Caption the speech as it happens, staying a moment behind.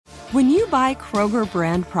When you buy Kroger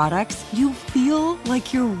brand products, you feel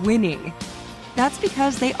like you're winning. That's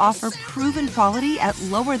because they offer proven quality at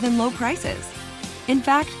lower than low prices. In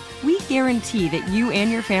fact, we guarantee that you and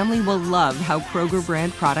your family will love how Kroger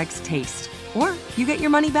brand products taste, or you get your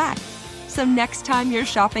money back. So next time you're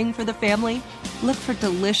shopping for the family, look for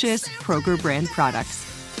delicious Kroger brand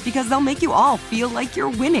products, because they'll make you all feel like you're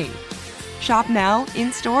winning. Shop now,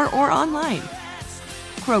 in-store, or online.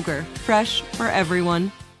 Kroger, fresh for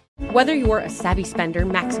everyone. Whether you're a savvy spender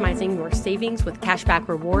maximizing your savings with cashback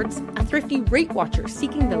rewards, a thrifty rate watcher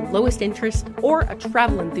seeking the lowest interest, or a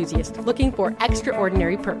travel enthusiast looking for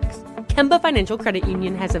extraordinary perks, Kemba Financial Credit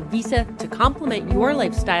Union has a visa to complement your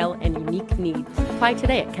lifestyle and unique needs. Apply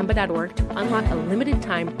today at Kemba.org to unlock a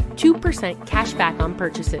limited-time 2% cash back on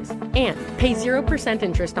purchases and pay 0%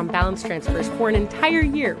 interest on balance transfers for an entire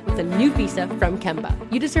year with a new visa from Kemba.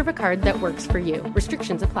 You deserve a card that works for you.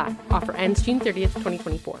 Restrictions apply. Offer ends June 30th,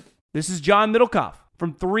 2024. This is John Middlecoff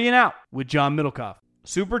from 3 and Out with John Middlecoff.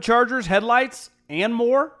 Superchargers, headlights, and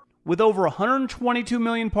more. With over 122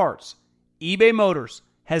 million parts, eBay Motors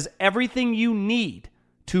has everything you need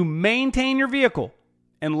to maintain your vehicle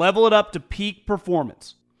and level it up to peak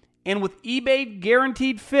performance. And with eBay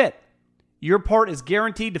Guaranteed Fit, your part is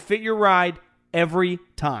guaranteed to fit your ride every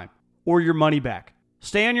time or your money back.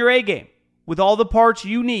 Stay on your A game with all the parts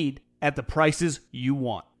you need at the prices you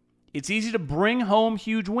want. It's easy to bring home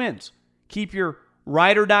huge wins. Keep your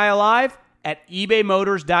ride or die alive at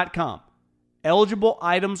ebaymotors.com. Eligible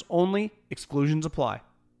items only. Exclusions apply.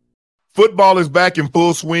 Football is back in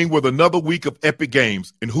full swing with another week of epic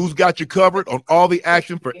games. And who's got you covered on all the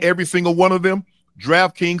action for every single one of them?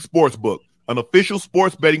 DraftKings Sportsbook, an official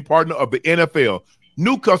sports betting partner of the NFL.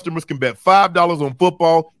 New customers can bet $5 on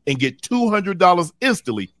football and get $200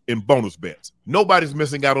 instantly in bonus bets. Nobody's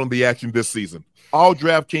missing out on the action this season. All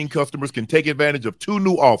DraftKings customers can take advantage of 2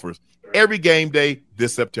 new offers every game day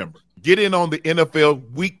this September. Get in on the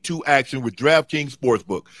NFL Week 2 action with DraftKings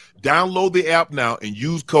Sportsbook. Download the app now and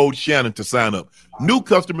use code Shannon to sign up. New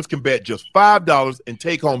customers can bet just $5 and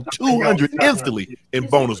take home $200 instantly in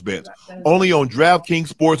bonus bets. Only on DraftKings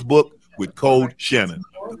Sportsbook with code Shannon.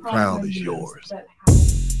 The crown is yours.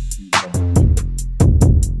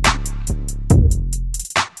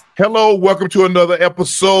 Hello, welcome to another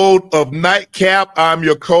episode of Nightcap. I'm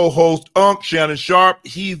your co-host, Shannon Sharp.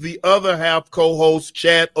 He's the other half co-host,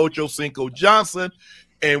 Chad Ochocinco Johnson.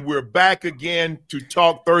 And we're back again to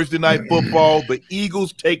talk Thursday night football. The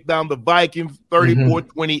Eagles take down the Vikings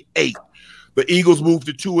 34-28. The Eagles move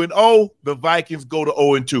to 2-0. The Vikings go to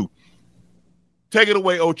 0-2. Take it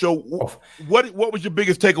away, Ocho. What was your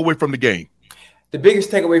biggest takeaway from the game? The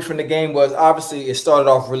biggest takeaway from the game was obviously it started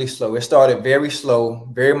off really slow. It started very slow,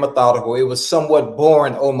 very methodical. It was somewhat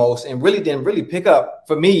boring almost, and really didn't really pick up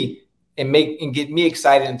for me and get me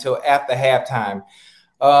excited until after halftime.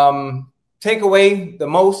 Takeaway the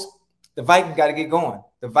most, the Vikings got to get going.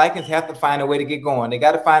 The Vikings have to find a way to get going. They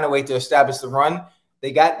got to find a way to establish the run.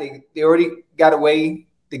 They already got a way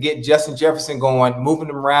to get Justin Jefferson going, moving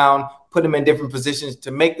them around, put them in different positions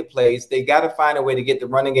to make the plays. They got to find a way to get the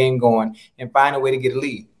running game going and find a way to get a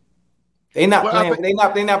lead. They're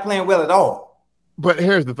not playing well at all. But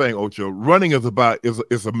here's the thing, Ocho. Running is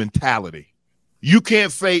a mentality. You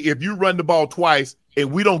can't say if you run the ball twice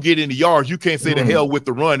and we don't get any yards, you can't say to hell with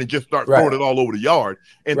the run and just start throwing it all over the yard.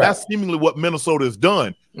 And that's seemingly what Minnesota has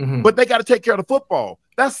done. But they got to take care of the football.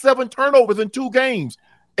 That's 7 turnovers in 2 games.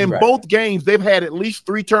 In both games, they've had at least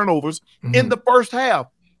 3 turnovers in the first half.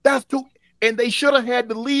 That's 2. And they should have had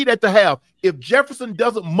the lead at the half. If Jefferson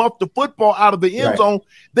doesn't muff the football out of the end zone,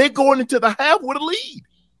 they're going into the half with a lead.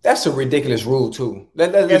 That's a ridiculous rule too.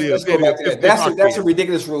 Let's go back to that. That's a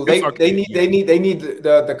ridiculous rule. They need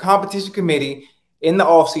the competition committee in the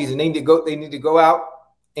offseason. They need to go out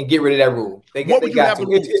and get rid of that rule.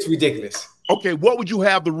 It's ridiculous. Okay, what would you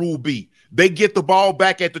have the rule be? They get the ball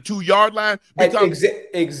back at the 2-yard line?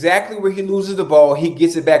 Exactly where he loses the ball, he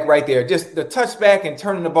gets it back right there. Just the touchback and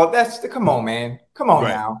turning the ball. Come on, man. Come on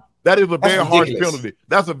now. That is a very harsh penalty.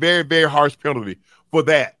 That's a very, very harsh penalty for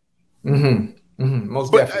that.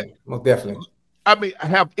 Most definitely. I mean,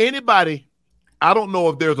 have anybody – I don't know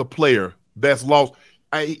if there's a player that's lost.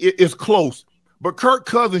 It's close. But Kirk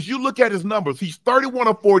Cousins, you look at his numbers. He's 31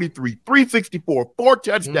 of 43, 364, 4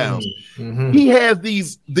 touchdowns. He has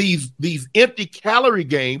these empty calorie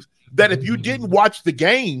games that if you didn't watch the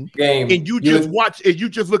game and you just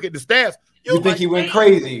look at the stats, you think he went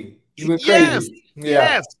crazy. He went crazy.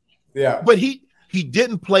 Yes. Yeah. But he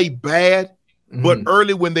didn't play bad. But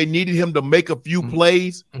early when they needed him to make a few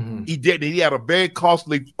plays, he didn't. He had a very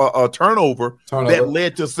costly turnover that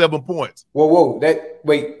led to 7 points. Whoa.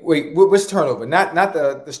 What's turnover? Not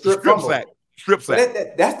the strip sack. Strip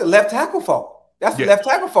sack. That's the left tackle fault. That's the left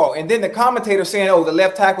tackle fault. And then the commentator saying, "Oh, the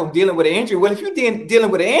left tackle dealing with an injury." Well, if you're dealing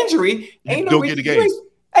with an injury, ain't no reason.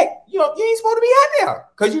 Hey, you ain't supposed to be out there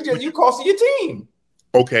because you costing your team.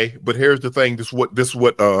 Okay, but here's the thing. This is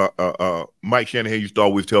what Mike Shanahan used to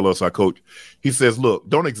always tell us, our coach. He says, "Look,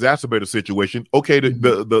 don't exacerbate the situation. Okay,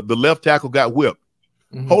 the left tackle got whipped.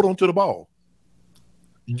 Hold on to the ball.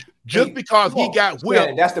 Just because he got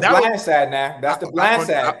whipped, that's the blind side now. That's the blind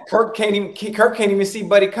side. Kirk can't even see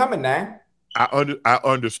Buddy coming now. I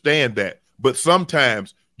understand that, but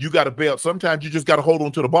sometimes you got to bail. Sometimes you just got to hold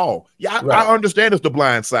on to the ball. Yeah, I understand it's the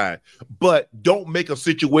blind side, but don't make a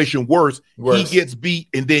situation worse. He gets beat,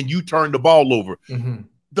 and then you turn the ball over.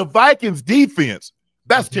 The Vikings defense,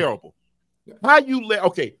 that's terrible. How you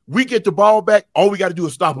we get the ball back. All we got to do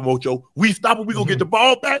is stop him, Ocho. We stop him. We gonna get the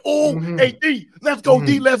ball back. Oh, hey, D, let's go,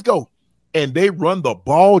 D, let's go. And they run the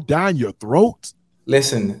ball down your throats.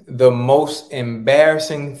 Listen, the most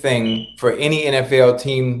embarrassing thing for any NFL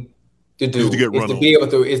team to do is to be able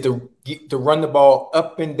to run the ball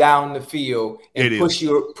up and down the field and push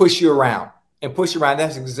you around.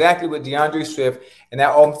 That's exactly what DeAndre Swift and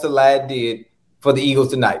that offensive line did for the Eagles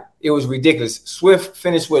tonight. It was ridiculous. Swift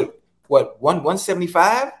finished with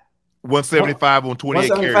 175? 175 on 28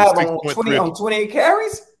 carries. On 28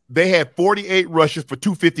 carries? They had 48 rushes for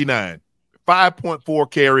 259,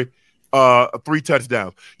 5.4 carry, 3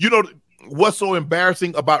 touchdowns. You know what's so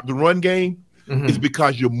embarrassing about the run game is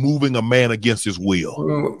because you're moving a man against his will.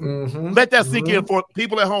 Let that sink in for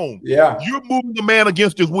people at home. Yeah, you're moving the man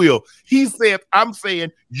against his will. He said, "I'm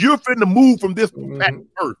saying you're finna move from this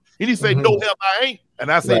earth," and he said, "No, hell, I ain't."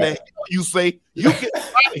 And I say that you say you get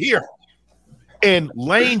out of here. And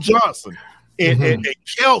Lane Johnson and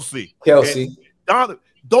Kelsey, and Donovan,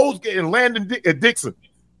 those and Landon Dixon,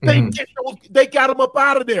 they got him up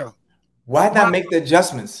out of there. Why not make the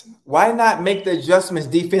adjustments? Why not make the adjustments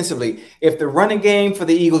defensively? If the running game for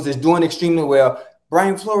the Eagles is doing extremely well,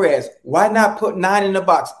 Brian Flores, why not put 9 in the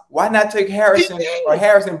box? Why not take Harrison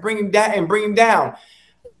bring him down?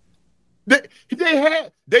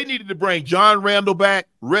 They needed to bring John Randall back,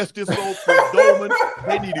 rest his soul, Chris Dolman.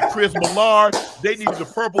 They needed Chris Millard. They needed the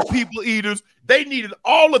Purple People Eaters. They needed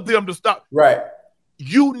all of them to stop. Right.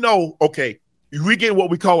 We get what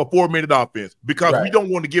we call a 4-minute offense because we don't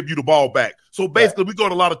want to give you the ball back. So basically, we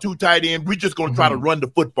got a lot of 2 tight end. We're just going to try to run the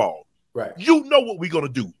football. Right. You know what we're going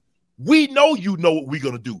to do. We know you know what we're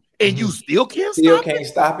going to do, and you still can't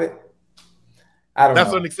stop it. I don't know.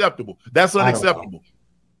 That's unacceptable. That's unacceptable.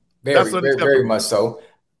 Very much so.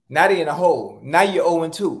 Now they're in a hole. Now you're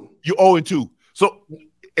 0-2. You're 0-2. So,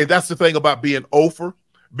 and that's the thing about being over,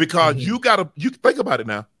 because you think about it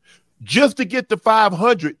now. Just to get to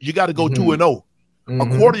 500, you got to go 2-0.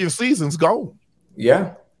 A quarter of your season's gone.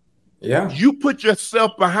 Yeah. You put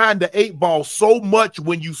yourself behind the 8 ball so much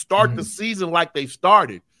when you start the season like they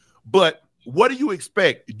started. But what do you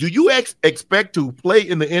expect? Do you expect to play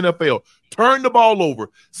in the NFL, turn the ball over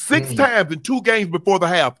 6 times in 2 games before the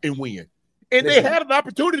half and win? And they had an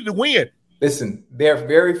opportunity to win. Listen, there are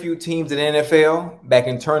very few teams in the NFL that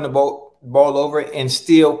can turn the ball over and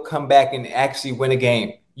still come back and actually win a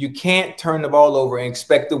game. You can't turn the ball over and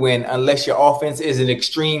expect to win unless your offense is an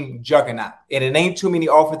extreme juggernaut. And it ain't too many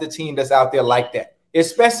offensive teams that's out there like that,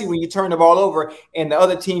 especially when you turn the ball over and the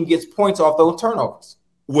other team gets points off those turnovers.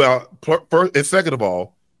 Well, first and second of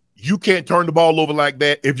all, you can't turn the ball over like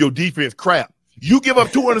that if your defense crap. You give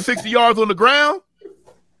up 260 yards on the ground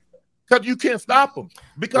because you can't stop them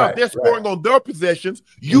because they're scoring on their possessions.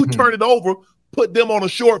 You turn it over, put them on a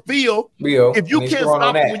short field. If you can't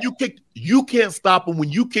stop them when you can't stop them when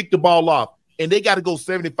you kick the ball off, and they got to go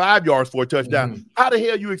 75 yards for a touchdown. How the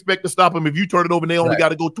hell you expect to stop them if you turn it over and they only got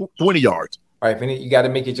to go 20 yards? Right, you got to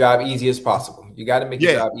make your job easy as possible. You got to make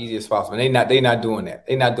your job easy as possible. They're not doing that.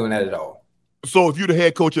 They're not doing that at all. So if you're the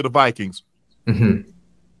head coach of the Vikings,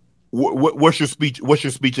 what's your speech? What's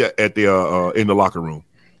your speech at the in the locker room?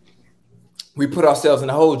 We put ourselves in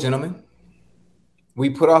the hole, gentlemen.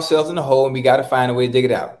 We put ourselves in the hole, and we got to find a way to dig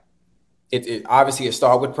it out. It obviously it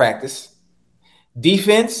starts with practice.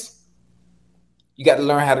 Defense, you got to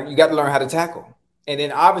learn how to tackle. And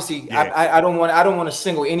then obviously, I don't want to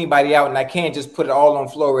single anybody out, and I can't just put it all on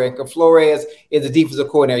Flores. Because Flores is the defensive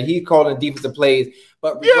coordinator; he's calling the defensive plays.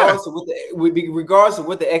 But regardless of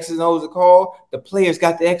what the X's and O's are called, the players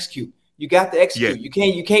got to execute. You got to execute. You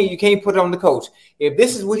can't put it on the coach. If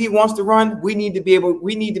this is what he wants to run, we need to be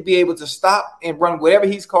able to stop and run whatever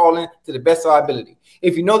he's calling to the best of our ability.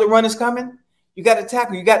 If you know the run is coming, You got to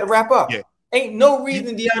tackle. You got to wrap up. Yeah. Ain't no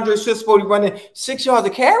reason DeAndre Swift's supposed to be running 6 yards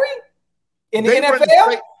of carry in the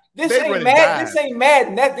NFL. This ain't Madden. This ain't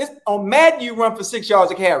Madden. This on Madden you run for 6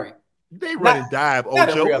 yards of carry. They run and dive, Ocho. Not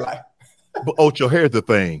in real life. But Ocho, here's the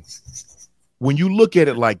thing. When you look at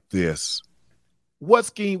it like this,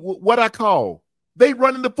 what I call, they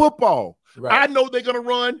running the football. Right. I know they're going to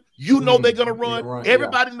run. You know they're going to run.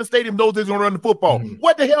 Everybody in the stadium knows they're going to run the football.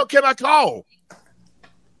 What the hell can I call?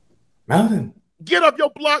 Nothing. Get up your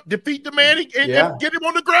block, defeat the man, and get him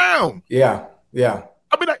on the ground. Yeah. I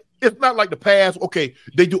mean, it's not like the pass. Okay,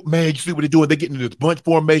 they do. Man, you see what they're doing? They're getting into this bunch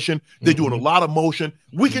formation. They're doing a lot of motion.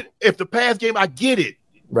 If the pass game, I get it.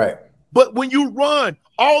 Right. But when you run,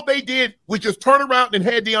 all they did was just turn around and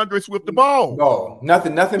had DeAndre Swift the ball. No,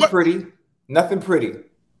 nothing pretty. Nothing pretty.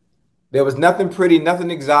 There was nothing pretty, nothing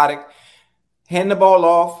exotic. Hand the ball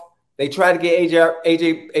off. They tried to get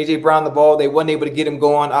AJ Brown the ball. They weren't able to get him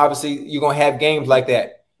going. Obviously, you're gonna have games like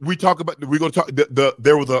that. We're gonna talk.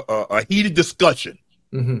 There was a heated discussion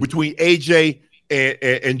between AJ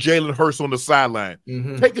and Jalen Hurts on the sideline.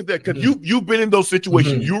 Take it there, because you've been in those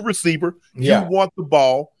situations. You're a receiver. You want the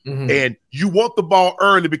ball, and you want the ball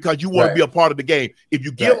early because you want to be a part of the game. If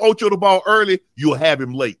you give Ocho the ball early, you'll have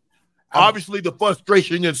him late. Obviously, the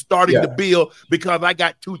frustration is starting to build because I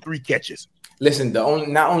got 2-3 catches. Listen,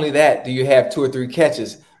 not only that do you have 2 or 3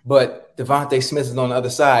 catches, but Devontae Smith is on the other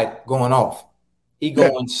side going off. He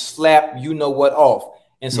going slap you know what off.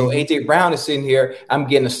 And so AJ Brown is sitting here, I'm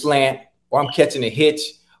getting a slant, or I'm catching a hitch,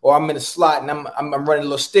 or I'm in a slot and I'm running a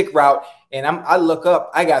little stick route, and I look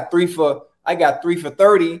up, I got 3 for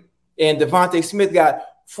 30, and Devontae Smith got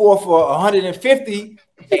 4 for 150.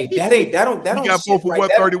 Hey, that don't you got 4 for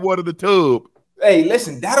 131 of the tube. Hey,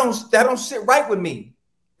 listen, that don't sit right with me.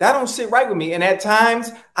 That don't sit right with me. And at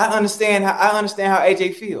times, I understand how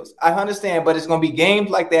AJ feels. I understand, but it's gonna be games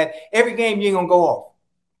like that. Every game you ain't gonna go off.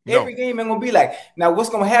 Every game ain't gonna be like. Now, what's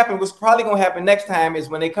gonna happen? What's probably gonna happen next time is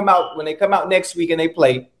when they come out next week and they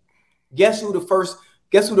play. Guess who the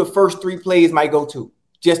first 3 plays might go to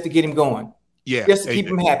just to get him going. Yeah, just to keep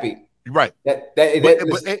him happy. Right.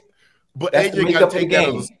 But AJ got to take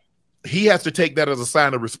that he has to take that as a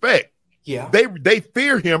sign of respect. Yeah, they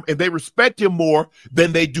fear him and they respect him more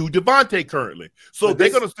than they do Devontae currently. So they're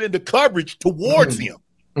going to send the coverage towards him.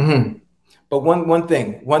 But one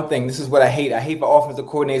thing. This is what I hate. I hate for offensive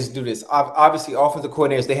coordinators to do this. Obviously, offensive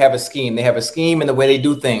coordinators, they have a scheme. They have a scheme in the way they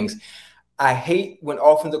do things. I hate when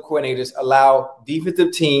offensive coordinators allow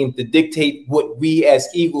defensive team to dictate what we as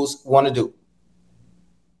Eagles want to do.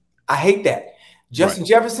 I hate that. Justin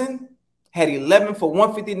Jefferson had 11 for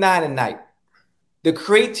 159 tonight. The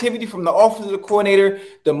creativity from the offensive coordinator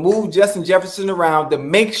to move Justin Jefferson around to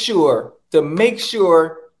make sure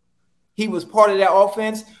he was part of that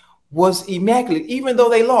offense was immaculate. Even though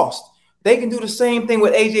they lost, they can do the same thing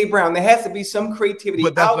with AJ Brown. There has to be some creativity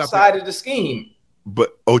outside of the scheme.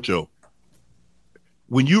 But Ocho,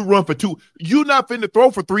 when you run for 2, you're not finna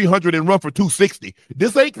throw for 300 and run for 260.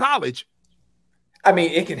 This ain't college. I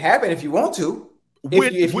mean, it can happen if you want to.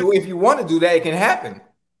 If you want to do that, it can happen.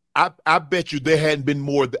 I bet you there hadn't been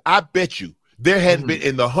more. I bet you there hadn't been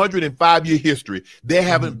in the 105-year history. There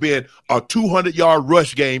haven't been a 200-yard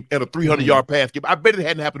rush game and a 300-yard pass game. I bet it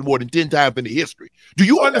hadn't happened more than 10 times in the history. Do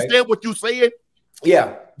you understand what you're saying?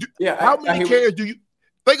 Yeah. How many carries do you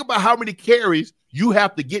think about? How many carries you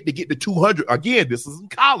have to get to 200? Again, this is in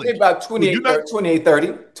college. About 28,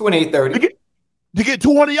 30. To get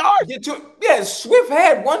 200 yards? Swift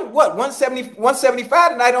had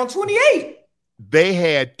 175 tonight on 28. They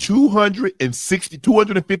had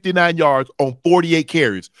 259 yards on 48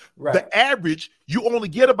 carries. Right. The average, you only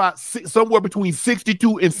get about somewhere between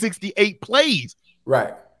 62 and 68 plays.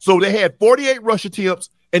 Right. So they had 48 rush attempts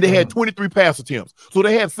and they had 23 pass attempts. So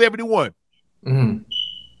they had 71. What you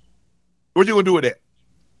going to do with that?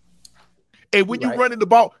 And when you running the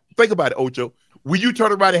ball, think about it, Ocho. When you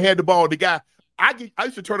turn around and hand the ball, the guy, I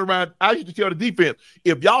used to turn around, I used to tell the defense,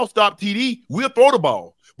 if y'all stop TD, we'll throw the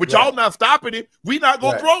ball. But y'all not stopping it. We're not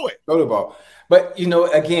going to throw it. Throw the ball. But,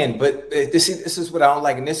 this is what I don't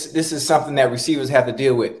like. And this is something that receivers have to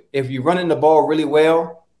deal with. If you're running the ball really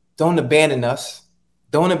well, don't abandon us.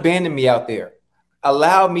 Don't abandon me out there.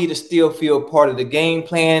 Allow me to still feel part of the game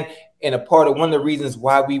plan and a part of one of the reasons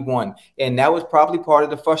why we won. And that was probably part of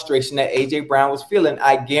the frustration that A.J. Brown was feeling,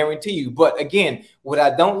 I guarantee you. But, again, what I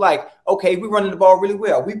don't like, okay, we're running the ball really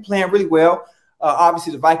well. We playing really well.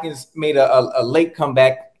 Obviously, the Vikings made a late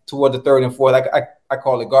comeback toward the 3rd and 4th. I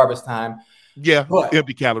call it garbage time. Yeah, but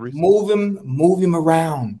empty calories. Move him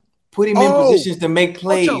around. Put him in positions to make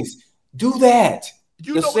plays. Do that.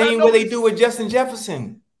 The same way they do with Justin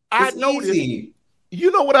Jefferson. I know this. You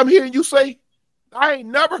know what I'm hearing you say? I ain't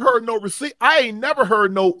never heard no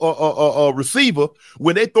receiver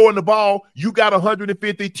when they throwing the ball. You got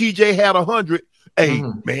 150. TJ had 100. Hey,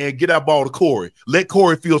 man, get that ball to Corey. Let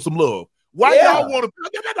Corey feel some love. Why y'all want to?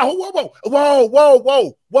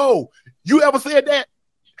 Whoa! You ever said that?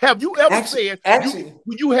 Have you ever said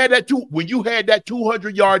when you had that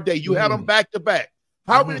 200-yard day? You had them back to back.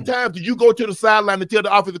 How many times did you go to the sideline and tell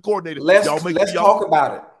the offensive coordinator? Let's talk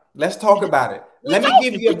about it. Let's talk about it. Let me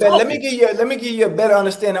give you a better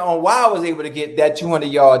understanding on why I was able to get that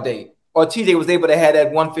 200-yard day, or TJ was able to have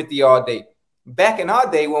that 150-yard day. Back in our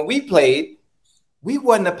day when we played, we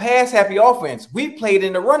wasn't a pass-happy offense. We played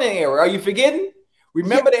in the running era. Are you forgetting?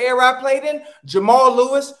 Remember the era I played in? Jamal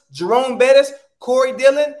Lewis, Jerome Bettis, Corey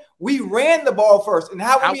Dillon. We ran the ball first. And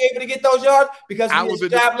how were we able to get those yards? Because we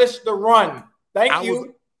established the run. Thank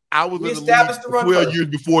you. I was in the league 12 years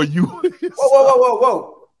before you.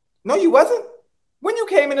 Whoa. No, you wasn't. When you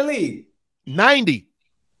came in the league? 90.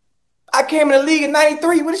 I came in the league in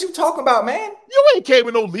 93. What are you talking about, man? You ain't came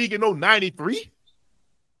in no league in no 93.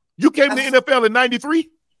 You came in the NFL in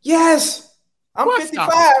 93? Yes. I'm 55.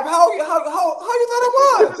 How you thought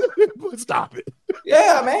I was? Stop it.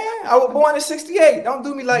 Yeah, man. I was born in 68. Don't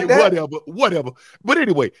do me like that. Whatever. But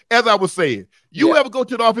anyway, as I was saying, you ever go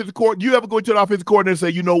to the offensive coordinator and say,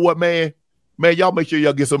 you know what, man, y'all make sure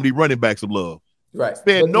y'all get some of these running backs some love. Right.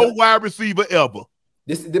 No wide receiver ever.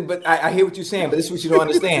 But I hear what you're saying, but this is what you don't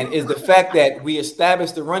understand is the fact that we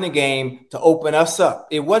established the running game to open us up.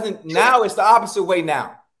 It wasn't now, it's the opposite way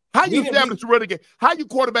now. How you establish the running game? How you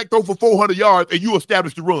quarterback throw for 400 yards and you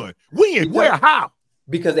establish the run? When? Where? How?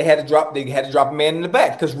 Because they had to drop a man in the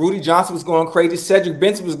back because Rudy Johnson was going crazy, Cedric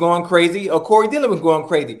Benson was going crazy, or Corey Dillon was going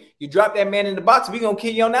crazy. You drop that man in the box, we're gonna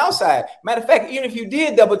kill you on the outside. Matter of fact, even if you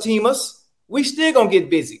did double team us, we still gonna get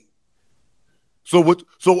busy. So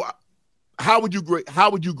how would you grade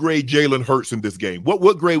Jalen Hurts in this game?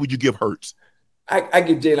 What grade would you give Hurts? I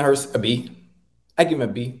give Jalen Hurts a B. I give him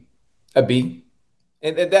a B.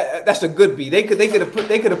 And that's a good B. They could have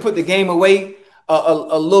put the game away a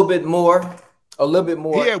little bit more. He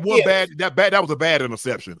had one that was a bad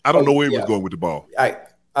interception. I don't know where he was going with the ball. I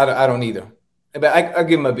don't either. But I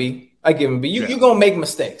give him a B. You're gonna make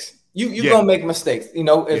mistakes. You're gonna make mistakes. You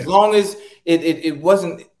know, as long as it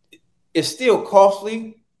wasn't, it's still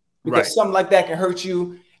costly because something like that can hurt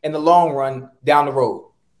you in the long run down the road.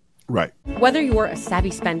 Right. Whether you're a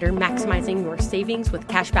savvy spender maximizing your savings with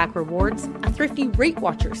cashback rewards, a thrifty rate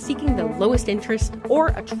watcher seeking the lowest interest, or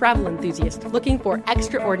a travel enthusiast looking for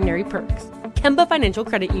extraordinary perks, Kemba Financial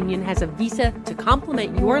Credit Union has a visa to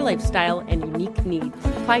complement your lifestyle and unique needs.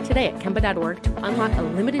 Apply today at Kemba.org to unlock a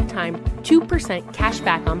limited time 2% cash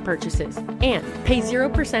back on purchases and pay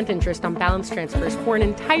 0% interest on balance transfers for an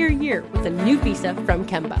entire year with a new visa from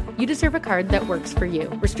Kemba. You deserve a card that works for you.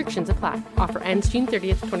 Restrictions apply. Offer ends June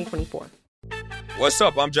 30th, 2024. What's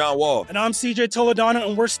up? I'm John Wall. And I'm CJ Toledano,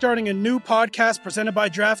 and we're starting a new podcast presented by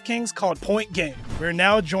DraftKings called Point Game. We're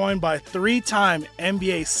now joined by three-time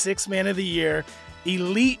NBA Sixth Man of the Year,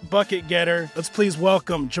 elite bucket getter. Let's please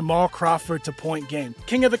welcome Jamal Crawford to Point Game.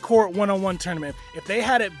 King of the Court one-on-one tournament. If they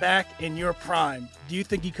had it back in your prime, do you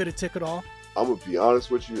think you could have took it all? I'm going to be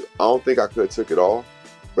honest with you. I don't think I could have took it all,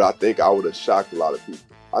 but I think I would have shocked a lot of people.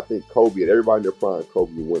 I think Kobe and everybody in their prime,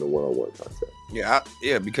 Kobe would win a one-on-one contest. Yeah,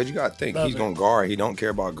 because you got to think he's going to guard. He don't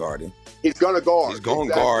care about guarding. He's going to guard. He's going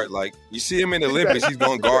to guard. Like, you see him in the Olympics, he's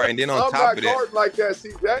going to guard. And then on top of that. Like that,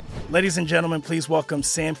 see that? Ladies and gentlemen, please welcome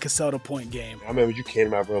Sam Cassell to Point Game. I remember you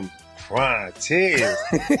came out from prime 10.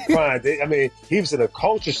 I mean, he was in a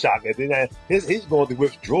culture shock. And then he's going through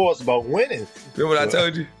withdrawals about winning. Remember what I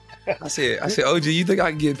told you? I said, OG, you think I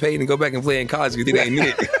can get paid and go back and play in college because it ain't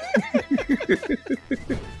it?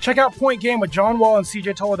 Check out Point Game with John Wall and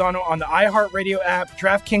CJ Toledano on the iHeartRadio app,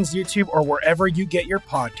 DraftKings YouTube, or wherever you get your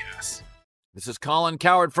podcasts. This is Colin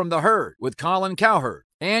Cowherd from The Herd with Colin Cowherd.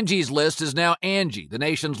 Angie's List is now Angie, the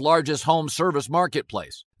nation's largest home service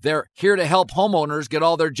marketplace. They're here to help homeowners get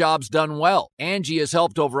all their jobs done well. Angie has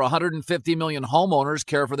helped over 150 million homeowners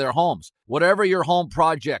care for their homes. Whatever your home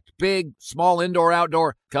project, big, small, indoor,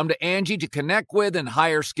 outdoor, come to Angie to connect with and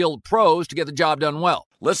hire skilled pros to get the job done well.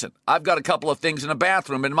 Listen, I've got a couple of things in a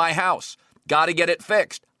bathroom in my house. Got to get it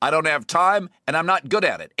fixed. I don't have time, and I'm not good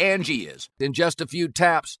at it. Angie is. In just a few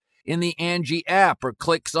taps in the Angie app or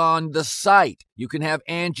clicks on the site, you can have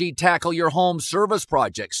Angie tackle your home service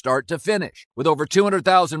project start to finish. With over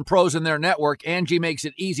 200,000 pros in their network, Angie makes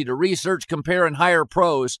it easy to research, compare, and hire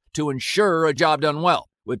pros to ensure a job done well.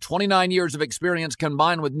 With 29 years of experience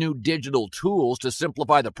combined with new digital tools to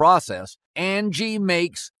simplify the process, Angie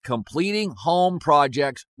makes completing home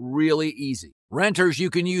projects really easy. Renters,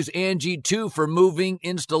 you can use Angie too for moving,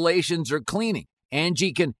 installations, or cleaning.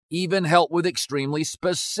 Angie can even help with extremely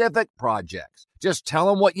specific projects. Just tell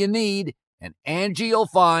them what you need, and Angie will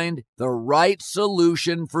find the right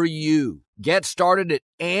solution for you. Get started at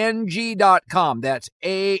Angie.com. That's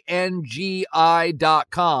ANGI.com,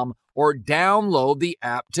 or download the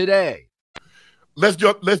app today. Let's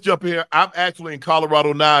jump here. I'm actually in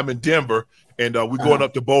Colorado now. I'm in Denver, and we're going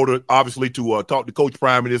up to Boulder, obviously, to talk to Coach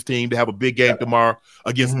Prime and his team to have a big game tomorrow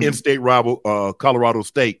against in-state rival Colorado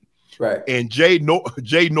State. Right. And Jay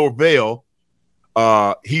Norvell,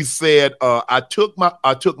 he said, I took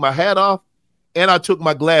my hat off and I took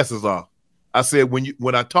my glasses off. I said,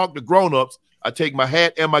 when I talk to grown-ups, I take my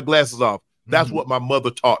hat and my glasses off. That's what my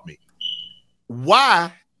mother taught me.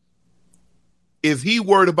 Why is he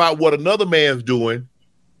worried about what another man's doing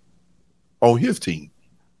on his team?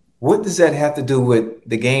 What does that have to do with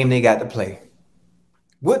the game they got to play?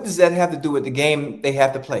 What does that have to do with the game they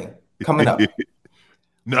have to play coming up?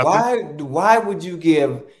 Why would you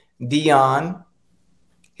give Deion,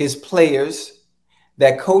 his players,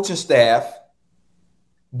 that coaching staff,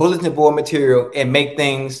 bulletin board material and make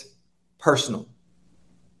things personal?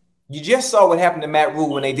 You just saw what happened to Matt Rule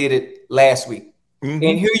when they did it last week. And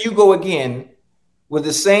here you go again with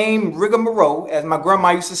the same rigmarole, as my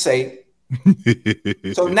grandma used to say.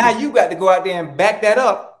 So now you got to go out there and back that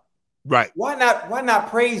up. Right. Why not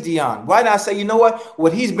praise Deion? Why not say, you know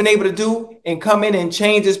what he's been able to do and come in and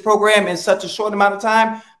change this program in such a short amount of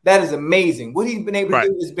time? That is amazing. What he's been able to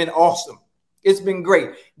do has been awesome. It's been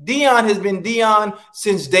great. Deion has been Deion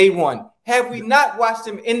since day one. Have we not watched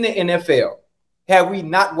him in the NFL? Have we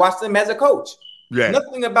not watched him as a coach? Yeah.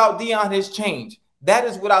 Nothing about Deion has changed. That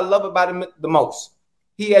is what I love about him the most.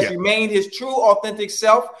 He has remained his true, authentic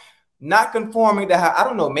self, not conforming to how, I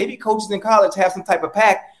don't know, maybe coaches in college have some type of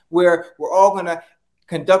pact where we're all going to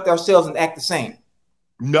conduct ourselves and act the same.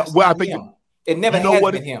 No, well, I think it never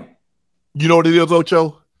has been him. You know what it is,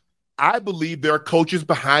 Ocho? I believe there are coaches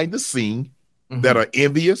behind the scene that are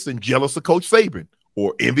envious and jealous of Coach Saban,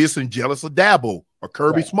 or envious and jealous of Dabo or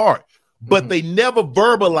Kirby Smart, but they never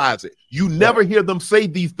verbalize it. You never hear them say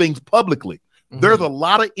these things publicly. There's a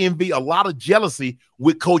lot of envy, a lot of jealousy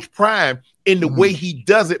with Coach Prime in the way he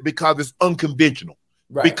does it, because it's unconventional,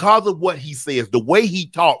 because of what he says, the way he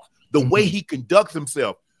talks, the way he conducts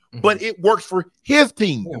himself. But it works for his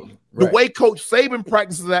team. The way Coach Saban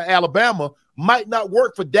practices at Alabama might not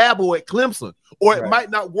work for Dabo at Clemson, or it might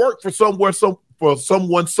not work for someone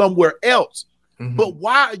somewhere else. But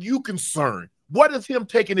why are you concerned? What is him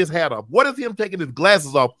taking his hat off? What is him taking his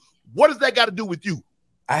glasses off? What does that got to do with you?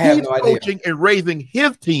 I have He's no idea. Coaching and raising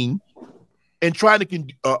his team and trying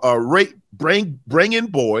to bring in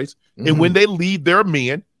boys, and when they leave their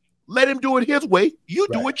men, let him do it his way. You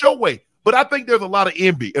do it your way. But I think there's a lot of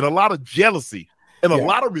envy and a lot of jealousy and a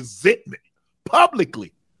lot of resentment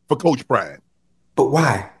publicly for Coach Prime. But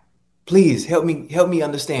why? Please help me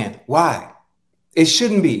understand why. It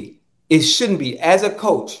shouldn't be. It shouldn't be. As a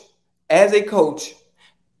coach,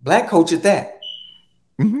 Black coach at that,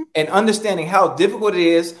 and understanding how difficult it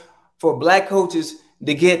is for Black coaches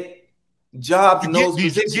to get jobs in those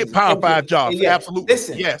positions. Get Power 5 jobs. Absolutely.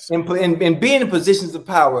 Listen, and being in positions of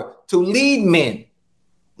power to lead men.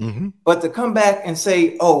 But to come back and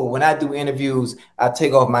say, "Oh, when I do interviews, I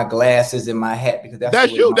take off my glasses and my hat because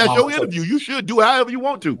that's your interview. You should do however you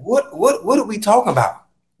want to." What are we talking about?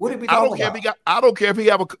 What are we talking about? I don't care if he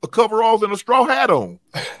have a coveralls and a straw hat on.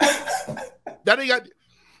 That ain't got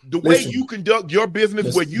the way you conduct your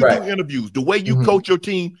business, where you do interviews, the way you coach your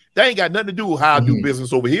team. That ain't got nothing to do with how I do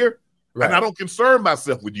business over here. And I don't concern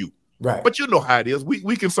myself with you. But you know how it is.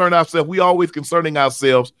 We concern ourselves. We always concerning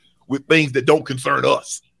ourselves with things that don't concern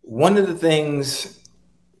us. One of the things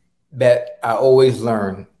that I always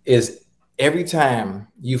learn is every time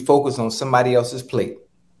you focus on somebody else's plate,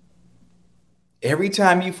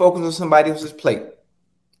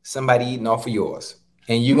 somebody eating off of yours.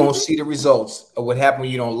 And you're going to see the results of what happened when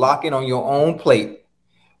you don't lock in on your own plate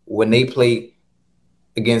when they play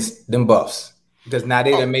against them Buffs. Because now they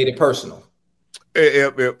done made it personal.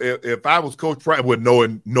 If I was Coach Prime, with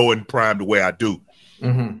knowing Prime the way I do,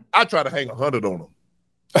 I try to hang 100 on him.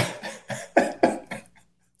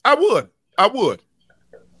 I would.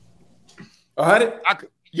 100?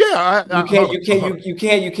 You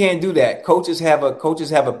can't do that. Coaches have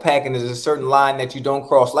a pack, and there's a certain line that you don't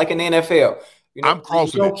cross, like in the NFL. You know, I'm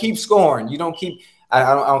crossing. You don't keep scoring. You don't keep.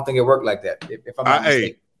 I don't think it worked like that. If I'm not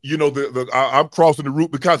mistaken. I'm crossing the route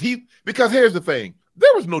because here's the thing. There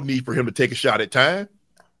was no need for him to take a shot at time.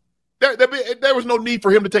 There was no need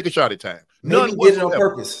for him to take a shot at time. Maybe he did it on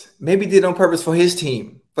purpose. Maybe he did it on purpose for his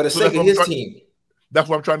team, for the sake of his team. That's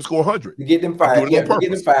why I'm trying to score 100. You get them fired. Yeah,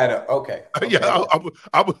 get them fired up. Okay. Yeah,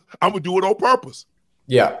 I'm gonna do it on purpose.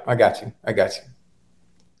 Yeah, I got you.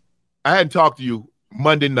 I hadn't talked to you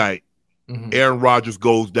Monday night. Aaron Rodgers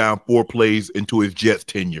goes down 4 plays into his Jets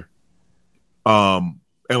tenure. And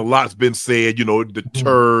a lot's been said, the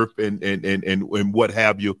turf and what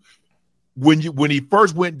have you. When he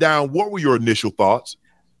first went down, what were your initial thoughts?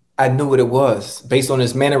 I knew what it was based on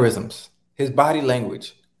his mannerisms, his body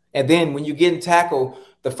language. And then when you get tackled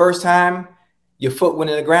the first time, your foot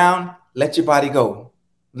went in the ground, let your body go.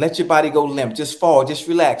 Let your body go limp. Just fall. Just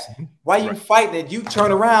relax. Why are you fighting it? You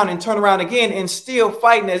turn around again and still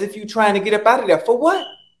fighting as if you're trying to get up out of there. For what?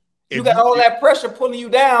 You got all that pressure pulling you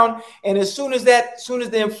down. And as soon as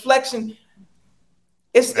the inflection,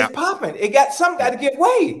 it's popping. Something got to give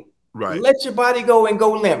way. Right. Let your body go and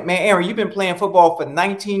go limp. Man, Aaron, you've been playing football for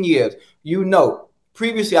 19 years.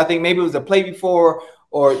 Previously, I think maybe it was a play before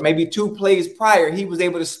or maybe 2 plays prior, he was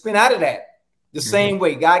able to spin out of that the same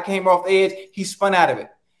way. Guy came off the edge, he spun out of it.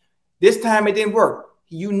 This time it didn't work.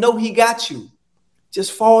 He got you.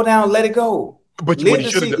 Just fall down, let it go. But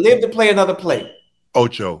live to play another play.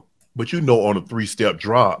 Ocho, but on a 3-step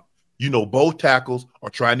drop, both tackles are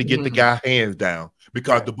trying to get the guy hands down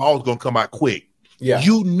because the ball's going to come out quick. Yeah.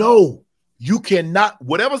 You cannot,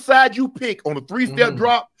 whatever side you pick on a 3-step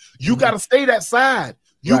drop, you got to stay that side.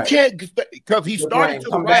 You can't, because he started to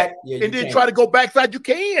the right and then try to go backside. You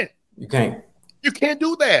can't. You can't. You can't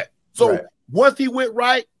do that. So once he went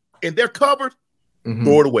right and they're covered,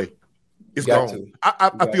 throw it away. It's gone.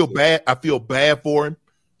 I feel bad. I feel bad for him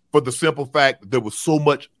for the simple fact that there was so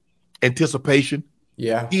much anticipation.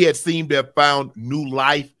 Yeah. He had seemed to have found new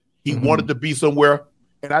life. He wanted to be somewhere.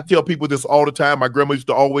 And I tell people this all the time. My grandma used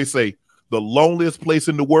to always say, the loneliest place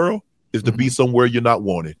in the world is to be somewhere you're not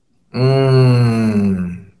wanted.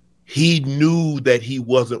 He knew that he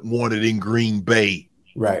wasn't wanted in Green Bay.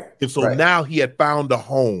 Right. And so now he had found a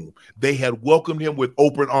home. They had welcomed him with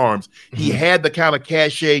open arms. He had the kind of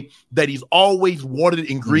cachet that he's always wanted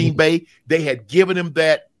in Green Bay. They had given him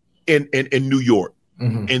that in New York.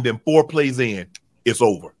 And then 4 plays in, it's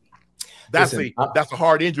over. That's a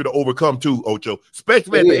hard injury to overcome too, Ocho,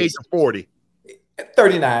 especially at the age of 40.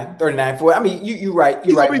 39, 40. I mean, you're right.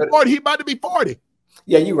 You're right. He about to be 40.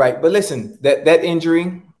 Yeah, you're right. But listen, that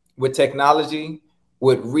injury with technology,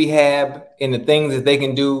 with rehab and the things that they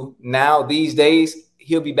can do now these days,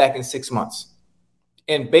 he'll be back in 6 months.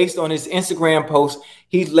 And based on his Instagram post,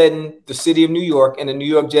 he's letting the city of New York and the New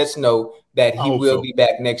York Jets know that he will be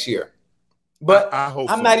back next year. But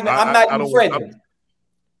I'm not even fretting.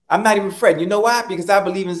 I'm not even fretting. You know why? Because I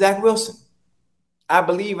believe in Zach Wilson. I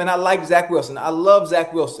believe and I like Zach Wilson. I love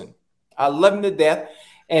Zach Wilson. I love him to death.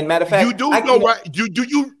 And matter of fact, you do know why? Do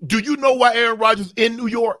you know why Aaron Rodgers in New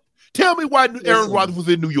York? Tell me why Aaron Rodgers was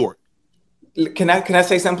in New York. Can I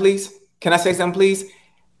say something, please? Can I say something, please?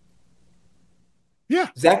 Yeah.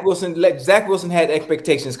 Zach Wilson had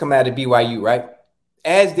expectations coming out of BYU, right?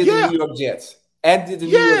 As did the New York Jets. New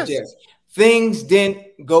York Jets. Things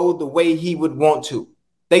didn't go the way he would want to.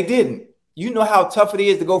 They didn't. You know how tough it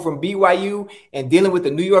is to go from BYU and dealing with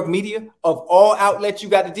the New York media of all outlets you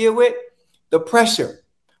got to deal with? The pressure.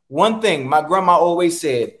 One thing my grandma always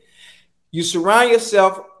said, you surround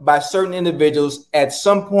yourself by certain individuals. At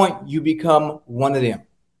some point, you become one of them.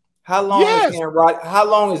 How long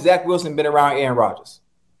has Zach Wilson been around Aaron Rodgers?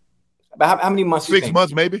 About how many months? 6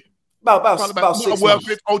 months, maybe. About 6 months. Well,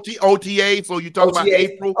 OTA. So you talk about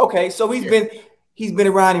April. Okay, so he's been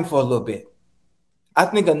around him for a little bit. I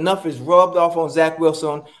think enough is rubbed off on Zach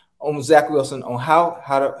Wilson on how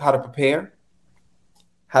to prepare,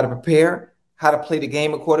 how to play the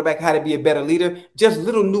game of quarterback, how to be a better leader. Just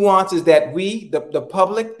little nuances that we, the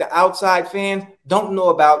public, the outside fans don't know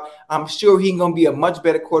about. I'm sure he's going to be a much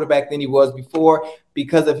better quarterback than he was before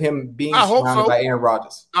because of him being surrounded by Aaron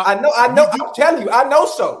Rodgers. I know. I'm telling you, I know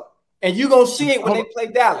so. And you're going to see it when they play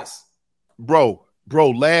Dallas. Bro,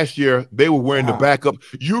 last year they were wearing the backup.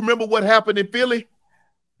 You remember what happened in Philly?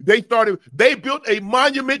 They built a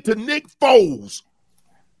monument to Nick Foles.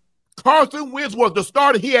 Carson Wentz was the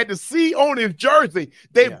starter. He had the C on his jersey.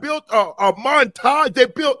 They built a montage. They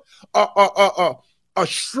built a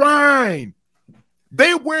shrine.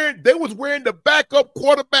 They was wearing the backup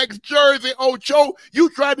quarterback's jersey. Ocho, you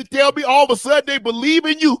trying to tell me all of a sudden they believe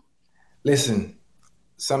in you? Listen,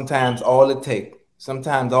 sometimes all it takes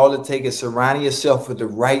is surrounding yourself with the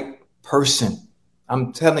right person.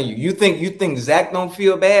 I'm telling you, you think Zach don't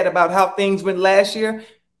feel bad about how things went last year?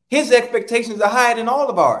 His expectations are higher than all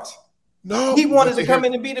of ours. No, he wanted to come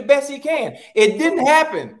in and be the best he can. It didn't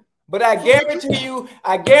happen, but I guarantee you,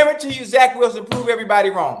 Zach Wilson proved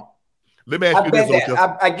everybody wrong. Let me ask you this,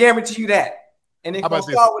 Ocho. I guarantee you that. And it's How going about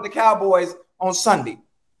to start with the Cowboys on Sunday.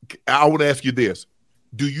 I want to ask you this.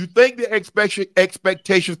 Do you think the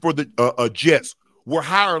expectations for the Jets were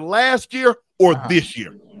higher last year or this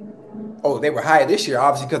year? Oh, they were higher this year,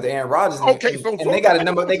 obviously, because of Aaron Rodgers. And they got a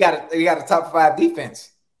number. They got a top 5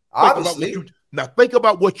 defense. Obviously. Think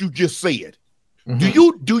about what you just said.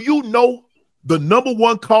 Mm-hmm. Do you know the number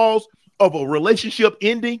one cause of a relationship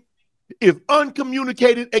ending is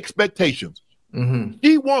uncommunicated expectations? Mm-hmm.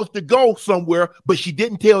 She wants to go somewhere, but she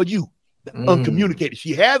didn't tell you. Uncommunicated.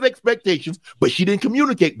 She has expectations, but she didn't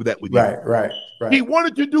communicate that with you. Right. He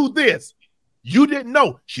wanted to do this. You didn't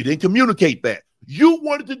know. She didn't communicate that. You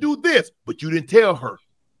wanted to do this, but you didn't tell her.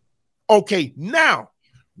 Okay, now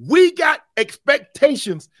we got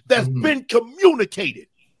expectations that's been communicated.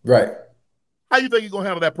 Right. How you think he's gonna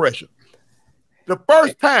handle that pressure? The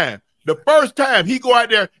first time he go out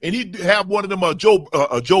there and he have one of them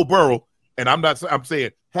Joe Burrow, and I'm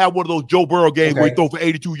saying have one of those Joe Burrow games where he throw for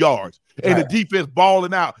 82 yards and the defense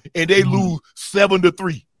balling out and they lose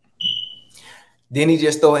 7-3. Then he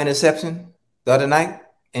just throw an interception the other night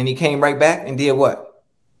and he came right back and did what?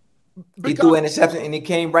 He threw an interception and he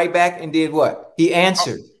came right back and did what? He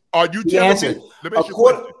answered. Are you telling me? Let me ask you a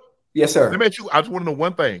question. Yes, sir. Let me ask you. I just want to know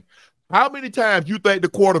one thing. How many times you think the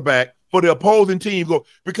quarterback for the opposing team go?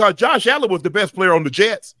 Because Josh Allen was the best player on the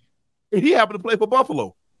Jets, and he happened to play for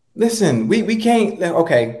Buffalo. Listen, we can't.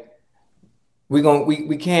 Okay,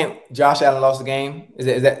 we can't. Josh Allen lost the game.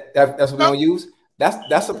 That's what we're gonna use?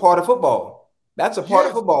 That's a part of football. That's a part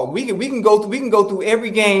of football. We can go through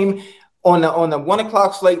every game on the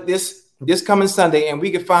 1:00 slate this coming Sunday, and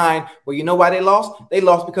we can find, well, you know why they lost? They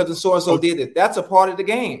lost because so and so did it. That's a part of the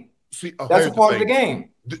game. See, that's a part of the game.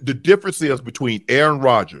 The difference is between Aaron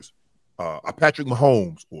Rodgers, a Patrick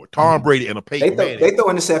Mahomes, or Tom Brady, and a Peyton Manning. They throw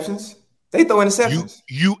interceptions.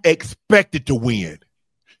 You expected to win.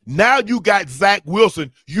 Now you got Zach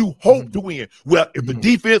Wilson. You hope to win. Well, if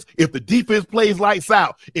the defense plays lights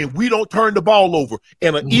out and we don't turn the ball over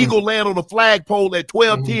and an eagle land on the flagpole at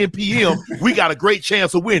 12:10 p.m., we got a great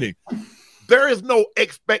chance of winning. There's no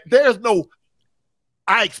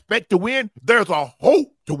I expect to win. There's a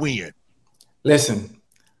hope to win. Listen,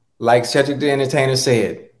 like Cedric the Entertainer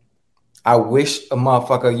said, I wish a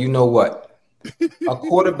motherfucker, you know what?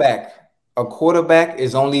 A quarterback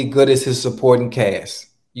is only good as his supporting cast.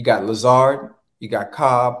 You got Lazard, you got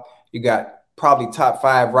Cobb, you got probably top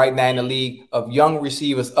 5 right now in the league of young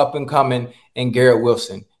receivers up and coming, and Garrett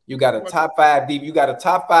Wilson. You got a top 5 deep. You got a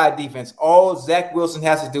top 5 defense. All Zach Wilson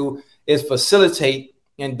has to do is facilitate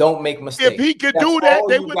and don't make mistakes. If he could do that,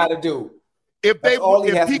 they would got to do.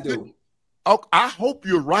 I hope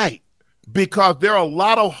you're right, because there are a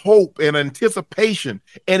lot of hope and anticipation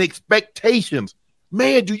and expectations.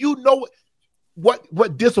 Man, do you know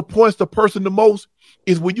what disappoints the person the most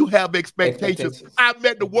is when you have expectations. I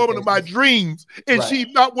met the woman of my dreams, and she's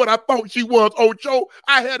not what I thought she was. Oh, Joe,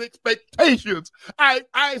 I had expectations. I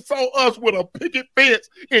saw us with a picket fence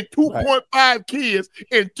and 2.5 kids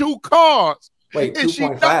and 2 cars. Wait, and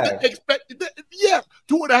 2.5? Expected. Yeah,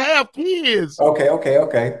 2.5 kids.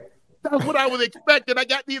 Okay. That's what I was expecting. I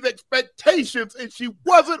got these expectations, and she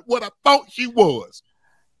wasn't what I thought she was.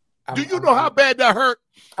 Do you know how bad that hurt?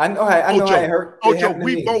 I know how it hurt. Joe,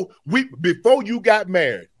 we before you got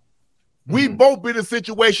married, we both been in a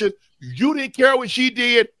situation. You didn't care what she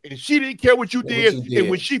did, and she didn't care what you did. And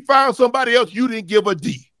when she found somebody else, you didn't give a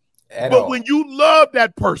D. But when you love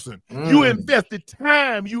that person, you invested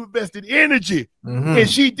time, you invested energy, and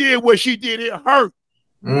she did what she did. It hurt.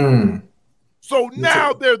 So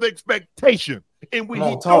now there's expectation, and when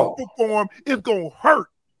he don't perform, it's gonna hurt.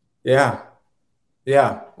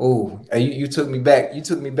 Yeah. Oh, you took me back. You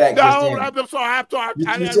took me back. No, I'm sorry.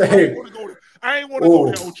 I didn't want to go there. I ain't want to go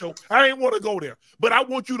there, Ocho. I ain't want to go there. But I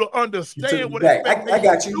want you to understand what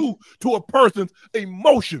expectations do to a person's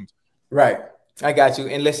emotions. Right. I got you.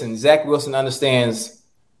 And listen, Zach Wilson understands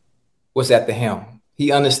what's at the helm.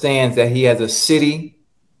 He understands that he has a city.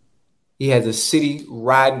 He has a city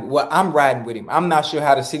riding. Well, I'm riding with him. I'm not sure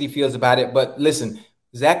how the city feels about it. But listen,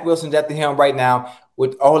 Zach Wilson's at the helm right now.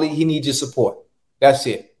 With all he needs your support. That's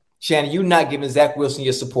it. Shannon, you're not giving Zach Wilson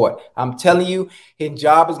your support. I'm telling you, his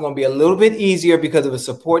job is going to be a little bit easier because of his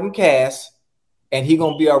supporting cast, and he's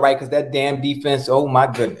going to be all right because that damn defense, oh, my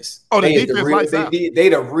goodness. Oh, the defense lights out. They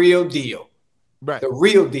the real deal. Right. The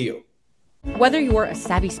real deal. Whether you're a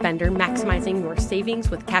savvy spender maximizing your savings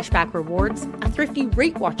with cashback rewards, a thrifty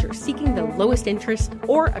rate watcher seeking the lowest interest,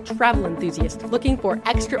 or a travel enthusiast looking for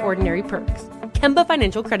extraordinary perks, Kemba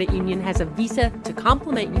Financial Credit Union has a visa to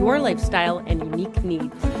complement your lifestyle and unique needs.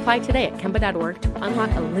 Apply today at Kemba.org to unlock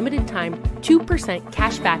a limited time 2%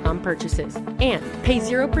 cash back on purchases and pay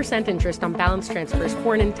 0% interest on balance transfers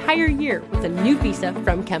for an entire year with a new visa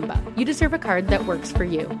from Kemba. You deserve a card that works for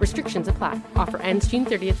you. Restrictions apply. Offer ends June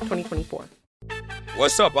 30th, 2024.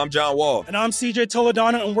 What's up? I'm John Wall. And I'm CJ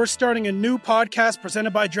Toledano, and we're starting a new podcast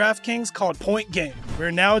presented by DraftKings called Point Game.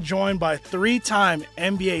 We're now joined by three-time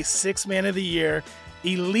NBA Sixth Man of the Year,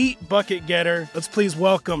 elite bucket getter. Let's please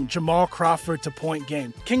welcome Jamal Crawford to Point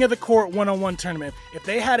Game. King of the Court one-on-one tournament. If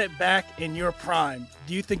they had it back in your prime,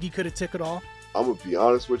 do you think you could have took it all? I'm going to be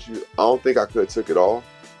honest with you. I don't think I could have took it all,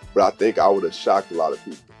 but I think I would have shocked a lot of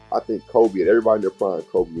people. I think Kobe and everybody in their prime,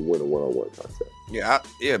 Kobe would win a one-on-one contest. Yeah,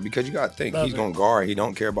 because you got to think he's going to guard. He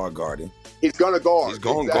don't care about guarding. He's going to guard. He's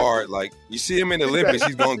going to guard. Like, you see him in the Olympics,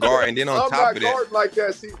 he's going to guard. And then on top of that. I'm not guarding like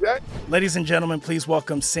that, CJ. Ladies and gentlemen, please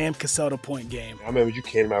welcome Sam Cassell to Point Game. I remember you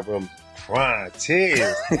came out from crying,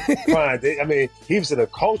 tears, crying. I mean, he was in a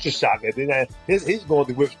culture shock. And then he's going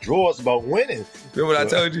through withdrawals about winning. Remember what I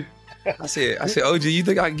told you? I said, OG, you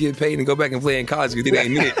think I can get paid and go back and play in college because it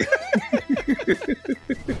ain't it?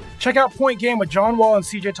 Check out Point Game with John Wall and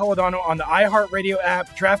CJ Toledano on the iHeartRadio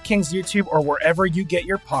app, DraftKings YouTube, or wherever you get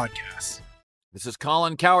your podcasts. This is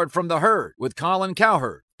Colin Cowherd from The Herd with Colin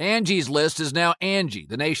Cowherd. Angie's List is now Angie,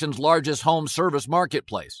 the nation's largest home service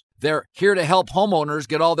marketplace. They're here to help homeowners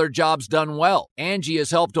get all their jobs done well. Angie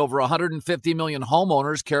has helped over 150 million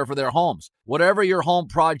homeowners care for their homes. Whatever your home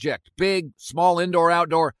project, big, small, indoor,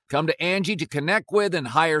 outdoor, come to Angie to connect with and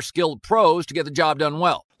hire skilled pros to get the job done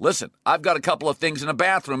well. Listen, I've got a couple of things in a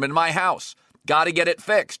bathroom in my house. Got to get it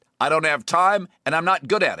fixed. I don't have time, and I'm not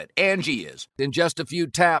good at it. Angie is. In just a few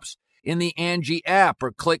taps in the Angie app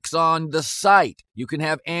or clicks on the site, you can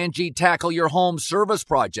have Angie tackle your home service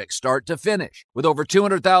project start to finish. With over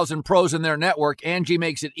 200,000 pros in their network, Angie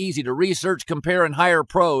makes it easy to research, compare, and hire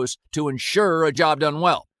pros to ensure a job done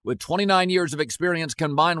well. With 29 years of experience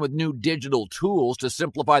combined with new digital tools to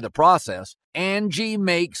simplify the process, Angie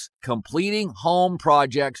makes completing home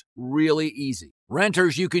projects really easy.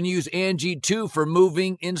 Renters, you can use Angie too for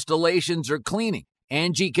moving, installations, or cleaning.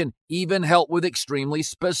 Angie can even help with extremely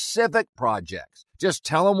specific projects. Just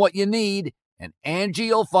tell them what you need, and Angie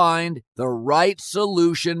will find the right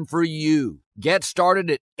solution for you. Get started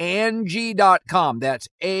at Angie.com. That's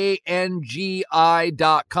ANGI.com,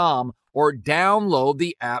 or download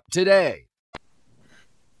the app today.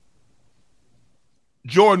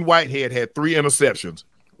 Jordan Whitehead had 3 interceptions.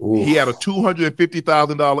 Ooh. He had a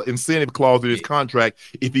 $250,000 incentive clause in his contract.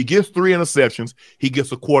 If he gets 3 interceptions, he gets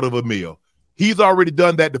 $250,000. He's already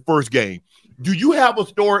done that the first game. Do you have a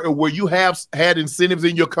story where you have had incentives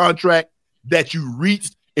in your contract that you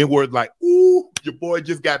reached and were like, ooh, your boy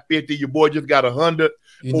just got 50, your boy just got 100,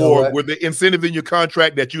 or were the incentives in your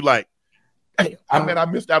contract that you like, hey, I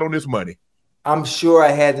missed out on this money? I'm sure I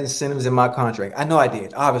had incentives in my contract. I know I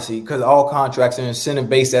did, obviously, because all contracts are incentive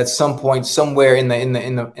based at some point, somewhere in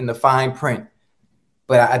the fine print.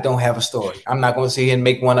 But I don't have a story. I'm not going to sit here and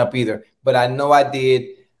make one up either. But I know I did.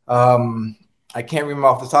 I can't remember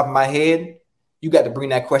off the top of my head. You got to bring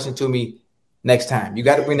that question to me next time. You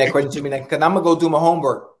got to bring that question to me next, because I'm gonna go do my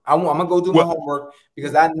homework. I'm gonna go do my homework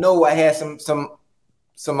because I know I had some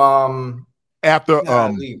after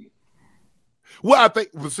Well, I think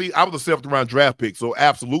I was a seventh-round draft pick, so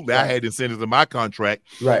absolutely, right. I had incentives in my contract.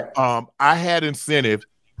 Right. I had incentive.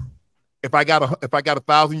 If I got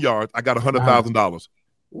 1,000 yards, I got $100,000.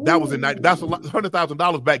 That was that's a lot.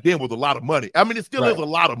 $100,000 back then was a lot of money. I mean, it still is a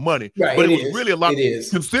lot of money, but it was really a lot.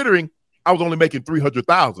 Considering I was only making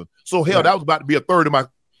 $300,000, so hell, that was about to be a third of my.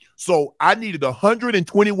 So I needed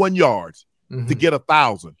 121 yards to get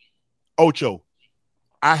 1,000. Ocho,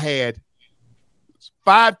 I had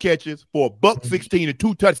 5 catches for $116 and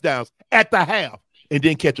 2 touchdowns at the half, and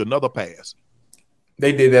then catch another pass.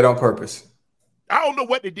 They did that on purpose. I don't know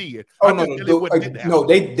what they did. No,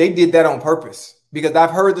 they did that on purpose. Because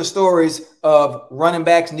I've heard the stories of running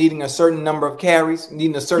backs needing a certain number of carries,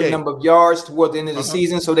 needing a certain number of yards toward the end of the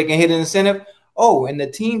season so they can hit an incentive. Oh, and the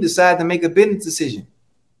team decided to make a business decision.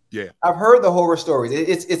 Yeah, I've heard the horror stories.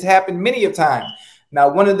 It's happened many a time. Now,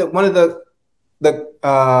 one of the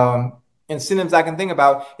incentives I can think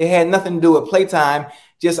about, it had nothing to do with playtime.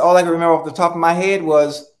 Just all I can remember off the top of my head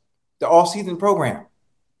was the all-season program.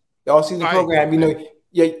 The all-season program, you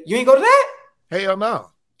ain't go to that? Hell no.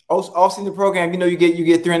 All-season program, you get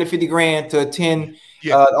 $350,000 to attend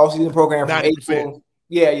all-season program from 90%.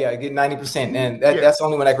 Yeah, get 90%. And that's the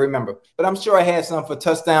only one I can remember. But I'm sure I had some for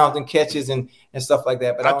touchdowns and catches and stuff like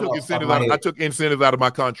that. But I took incentives out of my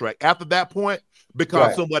contract after that point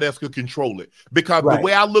because somebody else could control it. Because the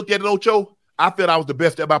way I look at it, Ocho, I felt I was the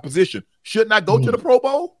best at my position. Shouldn't I go to the Pro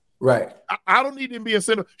Bowl? Right. I don't need to be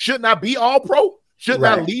incentive. Shouldn't I be all pro? Shouldn't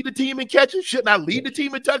I lead the team in catches? Shouldn't I lead the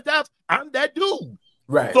team in touchdowns? I'm that dude.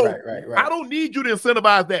 Right. I don't need you to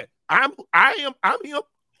incentivize that. I'm him.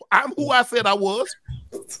 I'm who I said I was.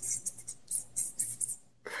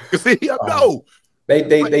 See, no.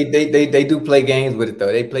 They do play games with it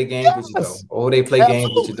though. They play games with you though. Oh, they play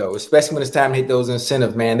games with you though. Especially when it's time to hit those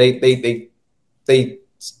incentives, man. They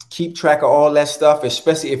keep track of all that stuff.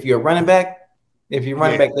 Especially if you're a running back. If you're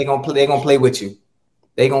running back, they're gonna play with you.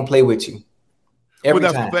 They're gonna play with you every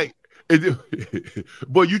time.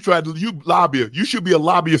 Boy, you lobbyist. You should be a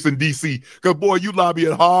lobbyist in DC because boy, you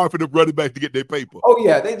lobbying hard for the running back to get their paper. Oh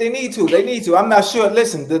yeah, they need to. They need to. I'm not sure.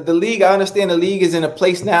 Listen, the league. I understand the league is in a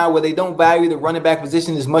place now where they don't value the running back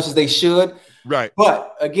position as much as they should. Right.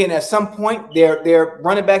 But again, at some point, there are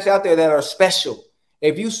running backs out there that are special.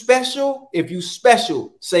 If you special,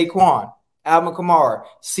 Saquon, Alvin Kamara,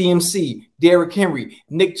 CMC, Derrick Henry,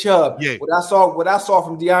 Nick Chubb. Yeah. What I saw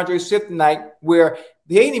from DeAndre Swift tonight, where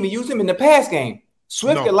they ain't even used him in the pass game.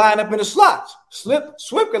 Swift could line up in the slots.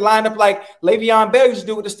 Swift could line up like Le'Veon Bell used to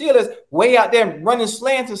do with the Steelers, way out there running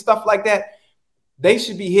slants and stuff like that. They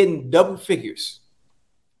should be hitting double figures,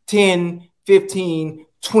 10, 15,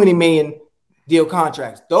 20 million deal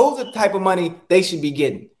contracts. Those are the type of money they should be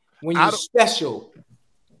getting when you're special.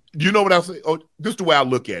 You know what I say? Oh, this is the way I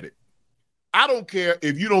look at it. I don't care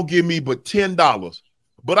if you don't give me but $10,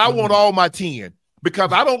 but I want all my 10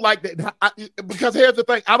 because I don't like that. Because here's the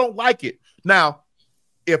thing, I don't like it. Now,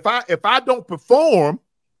 if I don't perform,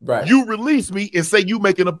 you release me and say you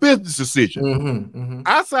making a business decision.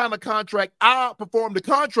 I sign a contract, I perform the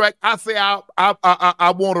contract. I say I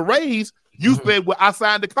want a raise. You said, well, I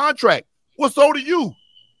signed the contract. Well, so do you.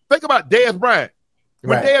 Think about Dez Bryant.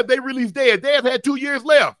 When they released Dez had 2 years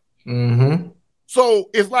left. So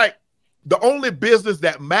it's like, the only business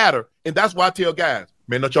that matter, and that's why I tell guys,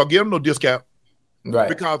 man, don't y'all give them no discount. Right.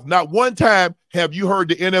 Because not one time have you heard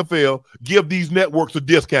the NFL give these networks a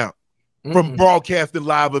discount from broadcasting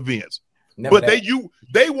live events. But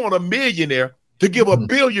they want a millionaire to give a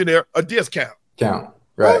billionaire a discount.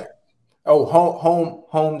 Right. Oh,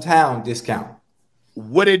 hometown discount.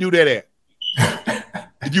 Where they do that at?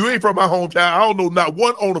 If you ain't from my hometown, I don't know not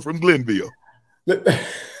one owner from Glenville.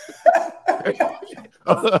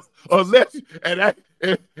 Unless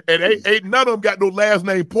ain't none of them got no last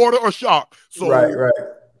name Porter or Sharp. So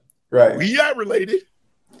right. We are related.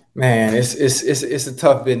 Man, it's a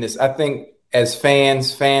tough business. I think as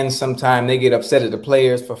fans sometimes they get upset at the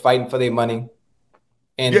players for fighting for their money,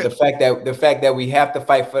 and the fact that we have to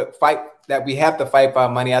fight for our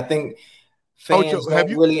money. I think fans don't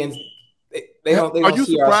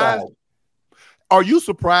see our side. Are you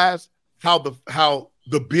surprised how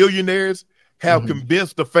the billionaires have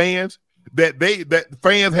convinced the fans that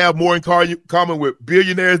fans have more in common with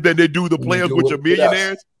billionaires than they do the players, which are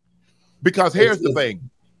millionaires? Because here's the thing.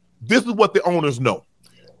 This is what the owners know.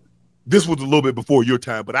 This was a little bit before your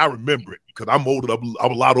time, but I remember it because I'm older.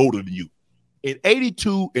 I'm a lot older than you. In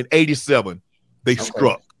 82 and 87, they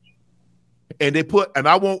struck. And they put, and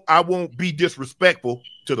I won't be disrespectful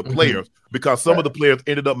to the players because some of the players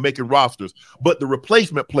ended up making rosters, but the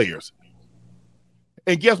replacement players.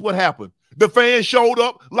 And guess what happened? The fans showed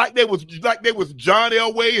up like they was John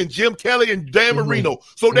Elway and Jim Kelly and Dan Marino.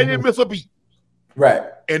 So they didn't miss a beat. Right.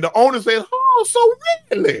 And the owner said, oh, so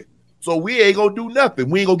really? So we ain't gonna do nothing.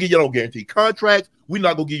 We ain't gonna give you no guaranteed contracts. We're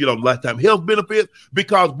not gonna give you no lifetime health benefits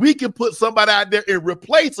because we can put somebody out there in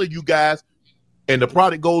replace of you guys, and the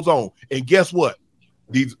product goes on. And guess what?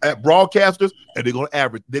 These broadcasters, and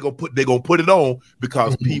they're gonna put it on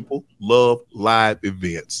because people love live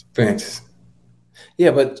events. Thanks.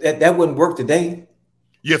 Yeah, but that wouldn't work today.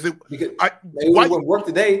 Yes, it wouldn't work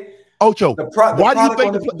today. Ocho, why do you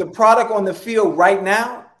think the product on the field right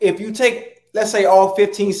now, if you take, let's say all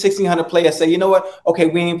 1,600 players say, you know what, okay,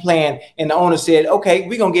 we ain't playing, and the owner said, okay,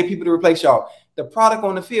 we're going to get people to replace y'all. The product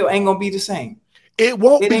on the field ain't going to be the same. It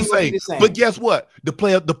won't be the same. But guess what? The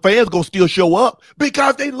fans going to still show up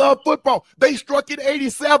because they love football. They struck in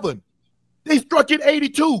 87. They struck in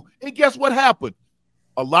 82. And guess what happened?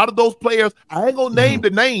 A lot of those players, I ain't gonna name the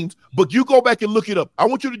names, but you go back and look it up. I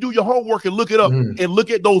want you to do your homework and look it up and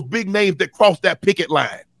look at those big names that cross that picket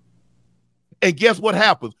line. And guess what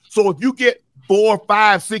happens? So if you get 4,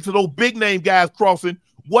 5, 6 of those big name guys crossing,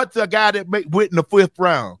 what's a guy that went in the 5th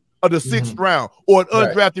round or the 6th round or an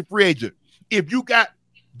undrafted free agent? If you got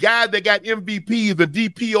guys that got MVPs and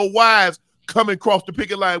DPOYs coming across the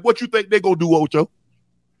picket line, what you think they're going to do, Ocho?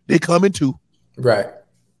 They coming too. Right.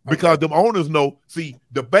 Because them owners know, see,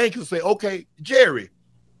 the bank will say, okay, Jerry,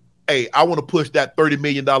 hey, I want to push that $30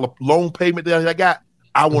 million loan payment that I got.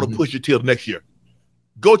 I want to push it till next year.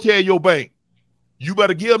 Go tell your bank, you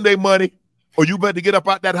better give them their money or you better get up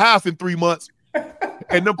out that house in 3 months.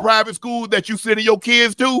 And them private schools that you sending your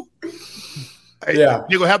kids to, you're going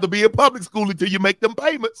to have to be in public school until you make them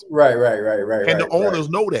payments. Right. And the owners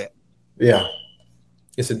know that. Yeah.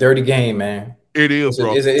 It's a dirty game, man. It is,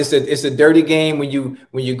 bro. It's a dirty game when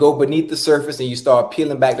you go beneath the surface and you start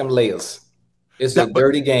peeling back them layers. It's a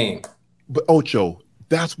dirty game. But Ocho,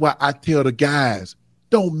 that's why I tell the guys,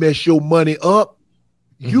 don't mess your money up.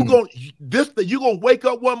 You gonna wake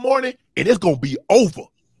up one morning and it's gonna be over.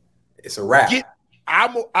 It's a wrap.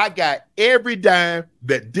 I got every dime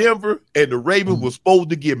that Denver and the Ravens was supposed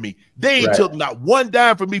to give me. They ain't took not one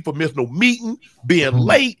dime from me for missing no meeting, being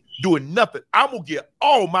late, doing nothing. I'm gonna get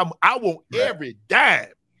all my. I want every dime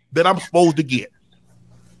that I'm supposed to get.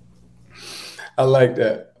 I like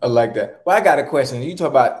that. Well, I got a question. You talk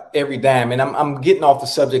about every dime, and I'm getting off the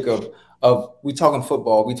subject of we talking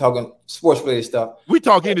football, we talking sports related stuff. We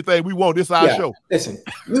talk anything we want. This is our show. Listen,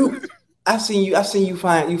 I seen you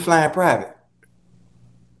flying private.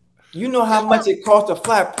 You know how much it costs to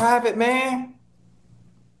fly private, man?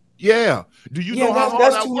 Yeah. Do you know how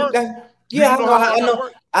hard I work?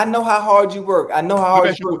 I know how hard you work.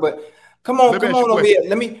 But come on over here.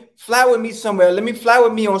 Let me fly with me somewhere. Let me fly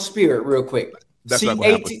with me on Spirit real quick. That's not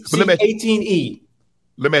gonna happen. C18E.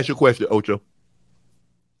 Let me ask you a question, Ocho.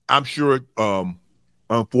 I'm sure,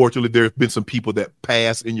 unfortunately, there's been some people that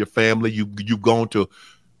pass in your family. You've gone to,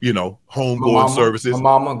 homegoing services. My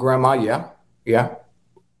mama, grandma, yeah.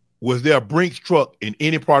 Was there a Brinks truck in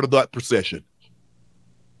any part of that procession?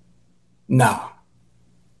 No.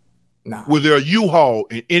 Was there a U-Haul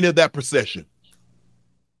in any of that procession?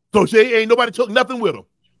 So ain't nobody took nothing with them.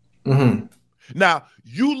 Mm-hmm. Now,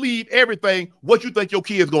 you leave everything. What you think your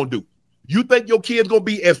kid's going to do? You think your kid's going to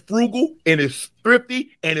be as frugal and as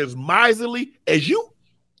thrifty and as miserly as you?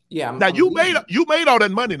 Yeah. You made all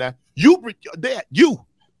that money now.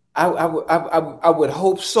 I would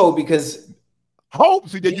hope so because hope.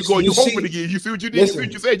 See that you hoping again. You see what you did? Listen, you see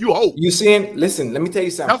what you said? You hope. You seeing? Listen, let me tell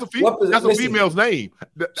you something. That's a female's name.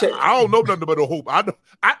 I don't know nothing about a Hope.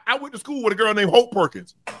 I went to school with a girl named Hope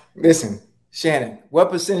Perkins. Listen, Shannon, what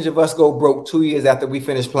percentage of us go broke 2 years after we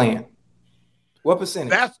finish playing? What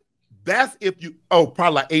percentage? That's if you probably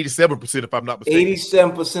like 87% if I'm not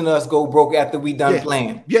mistaken. 87% of us go broke after we done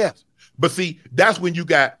playing. Yes. But see, that's when you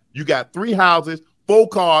got 3 houses, 4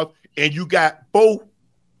 cars, and you got 4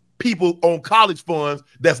 people on college funds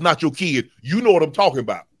that's not your kid. You know what I'm talking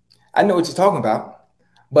about. I know what you're talking about.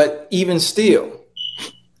 But even still,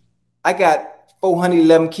 I got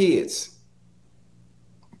 411 kids.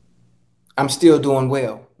 I'm still doing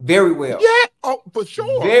well. Very well. Yeah, for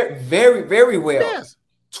sure. Very, very, very well. Yes.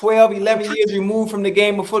 12, 11 years removed from the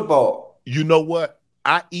game of football. You know what?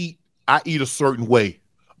 I eat a certain way,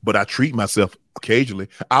 but I treat myself occasionally.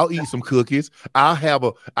 I'll eat some cookies. I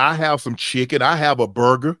have some chicken. I have a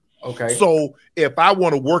burger. Okay. So if I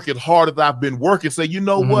want to work as hard as I've been working, say, you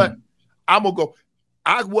know what? I'm going to go.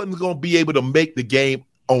 I wasn't going to be able to make the game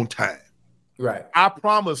on time. Right. I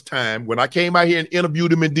promised time when I came out here and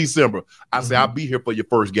interviewed him in December. I said, I'll be here for your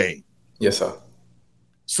first game. Yes, sir.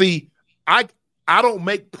 See, I don't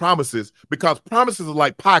make promises because promises are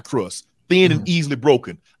like pie crust, thin and easily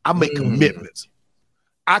broken. I make commitments.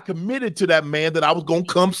 I committed to that man that I was going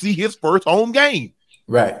to come see his first home game.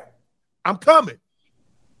 Right. I'm coming.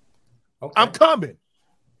 Okay. I'm coming.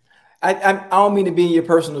 I don't mean to be in your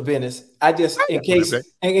personal business. I just in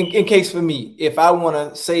case for me, if I want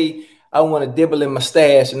to say I want to dibble in my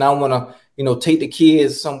stash and I want to take the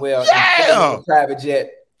kids somewhere, and private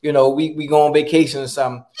jet. We go on vacation or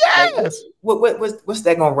something. Yes. Like, what's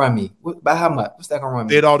that gonna run me? By how much? What's that gonna run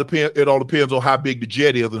me? It all depends on how big the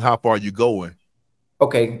jet is and how far you're going.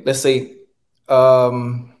 Okay, let's say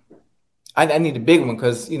I need a big one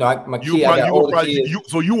because my kid. I got older kids.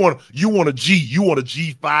 So you want a G? You want a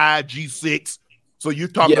G5, G6? So you're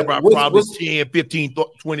talking about probably 10, 15,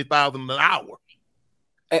 20,000 an hour.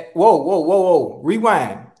 Whoa!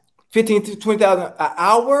 Rewind. 15 to 20,000 an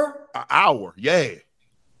hour. An hour, yeah.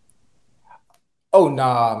 Oh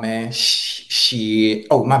nah, man. Shit.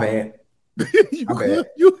 Oh, my bad.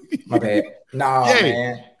 My bad. Nah,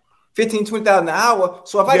 man. 15, 20,000 an hour.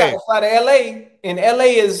 So if I got to fly to LA, and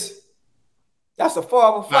LA that's a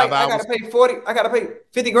far of a flight. I gotta pay 40. I gotta pay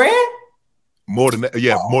 50 grand. More than that,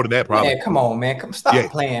 more than that, probably. Man, come on, man. Stop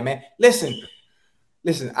playing, man. Listen,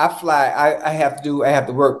 Listen, I fly. I have to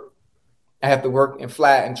work. I have to work and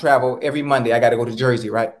fly and travel every Monday. I got to go to Jersey,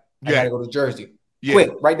 right? I got to go to Jersey. Yeah.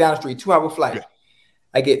 Quick, right down the street, 2-hour flight. Yeah.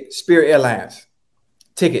 I get Spirit Airlines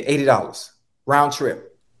ticket, $80 round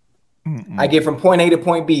trip. I get from point A to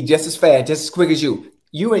point B just as fast, just as quick as you.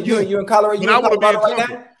 You in Colorado, you in Colorado right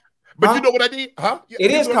now? But you know what I did? Huh? It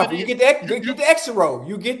is comfy. You get the extra roll.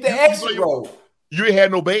 You get the extra roll. You ain't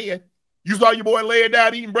had no bed. You saw your boy laying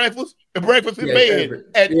down eating breakfast in bed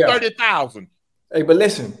at 30,000. Hey, but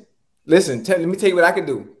listen. Let me tell you what I can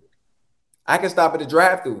do. I can stop at the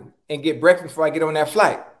drive-thru and get breakfast before I get on that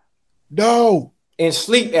flight. No. And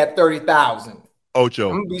sleep at 30,000. Ocho.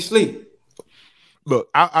 I'm gonna be asleep. Look,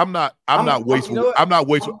 I'm not wasteful. You know I'm not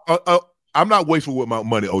wasteful. I'm not wasteful with my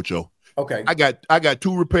money, Ocho. Okay. I got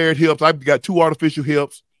 2 repaired hips. I've got 2 artificial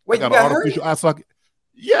hips. Wait, I got you got an artificial eye socket.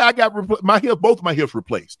 Yeah, I got both of my hips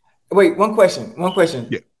replaced. Wait, one question.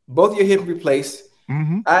 Yeah. Both your hips replaced.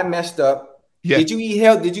 Mm-hmm. I messed up. Yeah. Did you eat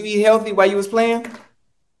healthy while you was playing?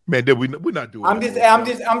 Man, we're not doing. I'm just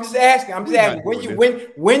asking.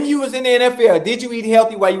 When you was in the NFL, did you eat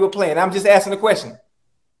healthy while you were playing? I'm just asking a question.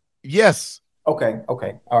 Yes. Okay.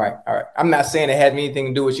 All right. I'm not saying it had anything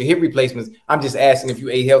to do with your hip replacements. I'm just asking if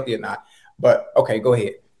you ate healthy or not. But okay, go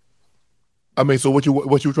ahead. I mean, so what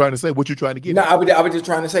you trying to say? What you trying to get? No, I was just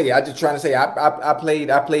trying to say. I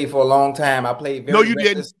played for a long time. I played. No, you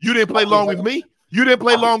didn't. You didn't play long with me. You didn't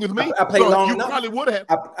play long with me. I played long you enough. Probably would have.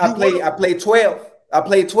 I played 12. I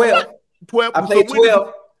played 12. 12. I played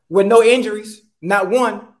 12 with no injuries, not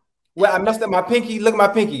one. Well, I messed up my pinky. Look at my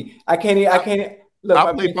pinky. I can't. Look,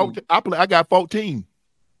 I played 14. I got 14.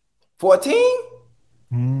 14?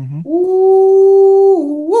 Mm-hmm.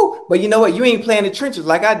 Ooh. But you know what? You ain't playing the trenches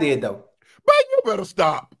like I did, though. Man, you better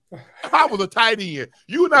stop. I was a tight end.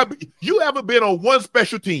 You haven't been on one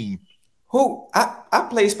special team. Who? I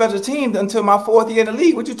played special teams until my 4th year in the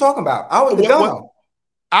league. What you talking about? I was the gunner.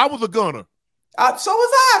 I was a gunner. So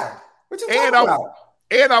was I. What you talking about?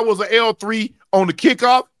 And I was an L3 on the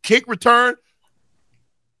kickoff, kick return.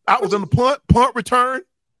 I was on the punt return.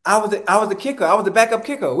 I was the kicker. I was the backup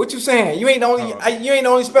kicker. What you saying? You ain't the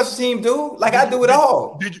only special team dude. Like I do it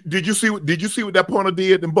all. Did you see what that punter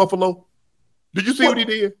did in Buffalo? Did you see what he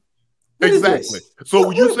did? Exactly. So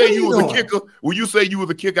when you say you was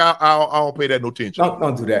a kicker, I don't pay that no attention.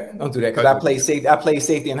 Don't do that. Don't do that because I played safety. I played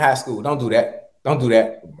safety in high school. Don't do that. Don't do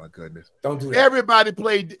that. Oh my goodness. Don't do that. Everybody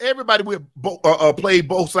played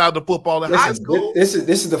both sides of the football in high school. This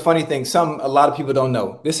is the funny thing. A lot of people don't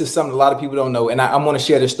know. This is something a lot of people don't know. And I want to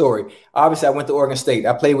share this story. Obviously, I went to Oregon State.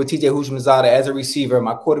 I played with TJ Houshmandzadeh as a receiver.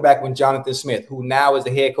 My quarterback was Jonathan Smith, who now is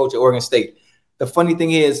the head coach at Oregon State. The funny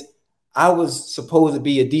thing is, I was supposed to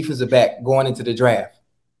be a defensive back going into the draft.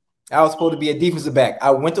 I was supposed to be a defensive back. I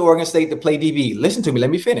went to Oregon State to play DB. Listen to me. Let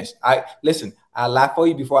me finish. I lie for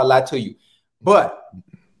you before I lie to you. But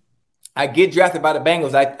I get drafted by the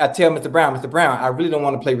Bengals. I tell Mr. Brown, I really don't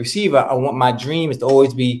want to play receiver. My dream is to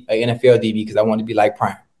always be an NFL DB because I want to be like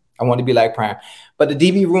Prime. But the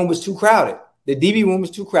DB room was too crowded. And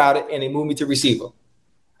they moved me to receiver.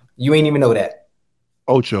 You ain't even know that.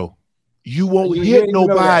 Ocho, you won't hit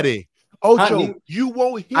nobody. Ocho, you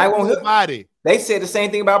won't hit nobody. They said the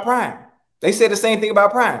same thing about Prime.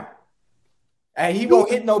 And he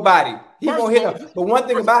won't hit nobody. He won't hit them. But one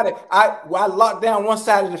thing about it, I locked down one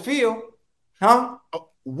side of the field. Huh?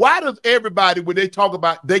 Why does everybody, when they talk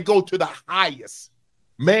about, they go to the highest?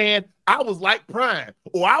 Man, I was like Prime,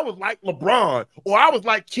 or I was like LeBron, or I was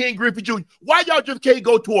like Ken Griffey Jr. Why y'all just can't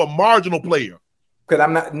go to a marginal player?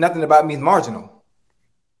 Because nothing about me is marginal.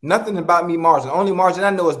 Nothing about me marginal. Only margin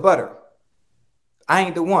I know is butter. I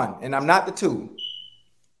ain't the one, and I'm not the two.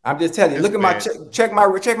 I'm just telling you. Look at check my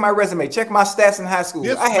resume. Check my stats in high school.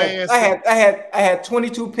 I had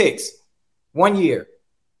 22 picks 1 year.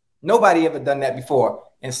 Nobody ever done that before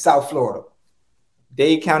in South Florida.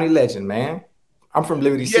 Dade County legend, man. I'm from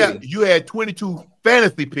Liberty City. Yeah, you had 22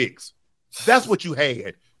 fantasy picks. That's what you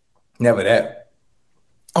had. Never that.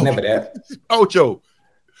 Never that. Ocho,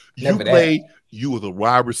 you was a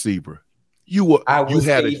wide receiver. I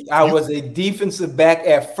was a defensive back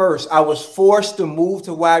at first. I was forced to move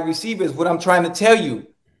to wide receiver is what I'm trying to tell you.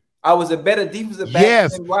 I was a better defensive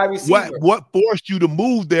back than wide receiver. What forced you to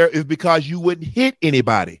move there is because you wouldn't hit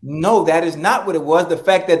anybody. No, that is not what it was. The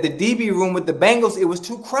fact that the DB room with the Bengals, it was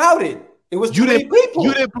too crowded. It was too many people.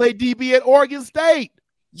 You didn't play DB at Oregon State.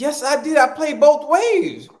 Yes, I did. I played both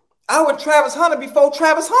ways. I was Travis Hunter before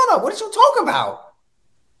Travis Hunter. What are you talking about?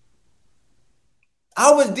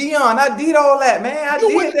 I was Dion. I did all that, man. I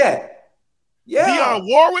did that. Yeah. Dion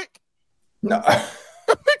Warwick? No.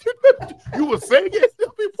 You were saying it?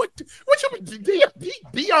 What you mean?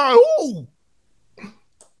 Dion who?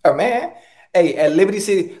 Oh, man. Hey, at Liberty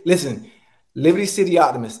City, listen, Liberty City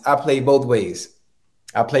Optimist, I play both ways.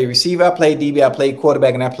 I play receiver, I play DB, I play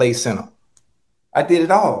quarterback, and I play center. I did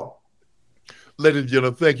it all. Ladies and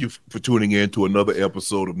gentlemen, thank you for tuning in to another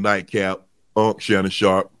episode of Nightcap. Shannon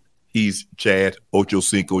Sharp. He's Chad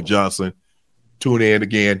Ochocinco Johnson. Tune in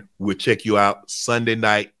again. We'll check you out Sunday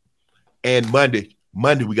night and Monday.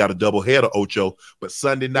 Monday, we got a double header, Ocho. But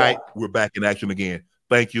Sunday night, we're back in action again.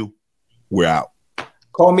 Thank you. We're out.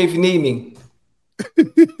 Call me if you need me.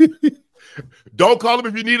 Don't call him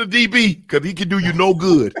if you need a DB, because he can do you no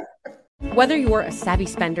good. Whether you're a savvy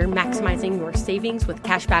spender maximizing your savings with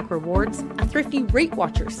cashback rewards, a thrifty rate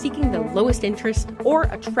watcher seeking the lowest interest, or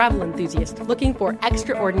a travel enthusiast looking for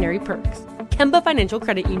extraordinary perks, Kemba Financial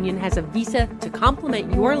Credit Union has a visa to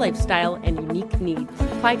complement your lifestyle and unique needs.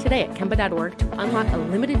 Apply today at Kemba.org to unlock a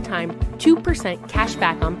limited time 2% cash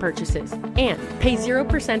back on purchases and pay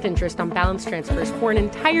 0% interest on balance transfers for an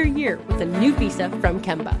entire year with a new visa from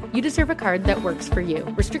Kemba. You deserve a card that works for you.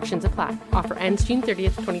 Restrictions apply. Offer ends June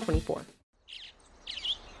 30th, 2024.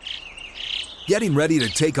 Getting ready to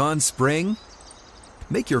take on spring?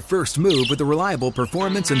 Make your first move with the reliable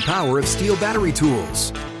performance and power of Steel battery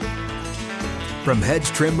tools. From hedge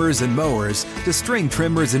trimmers and mowers to string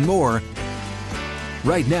trimmers and more,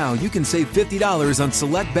 right now you can save $50 on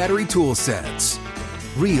select battery tool sets.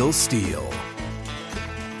 Real Steel.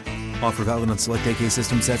 Offer valid on select AK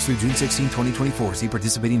system sets through June 16, 2024. See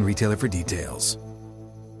participating retailer for details.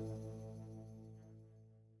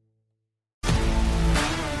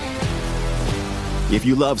 If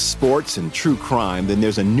you love sports and true crime, then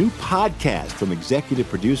there's a new podcast from executive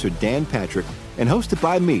producer Dan Patrick and hosted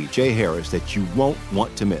by me, Jay Harris, that you won't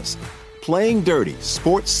want to miss. Playing Dirty: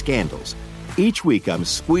 Sports Scandals. Each week, I'm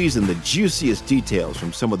squeezing the juiciest details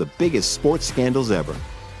from some of the biggest sports scandals ever.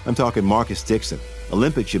 I'm talking Marcus Dixon,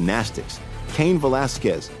 Olympic gymnastics, Cain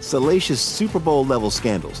Velasquez, salacious Super Bowl-level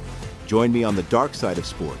scandals. Join me on the dark side of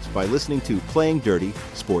sports by listening to Playing Dirty: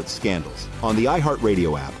 Sports Scandals on the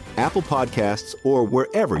iHeartRadio app, Apple Podcasts, or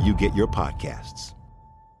wherever you get your podcasts.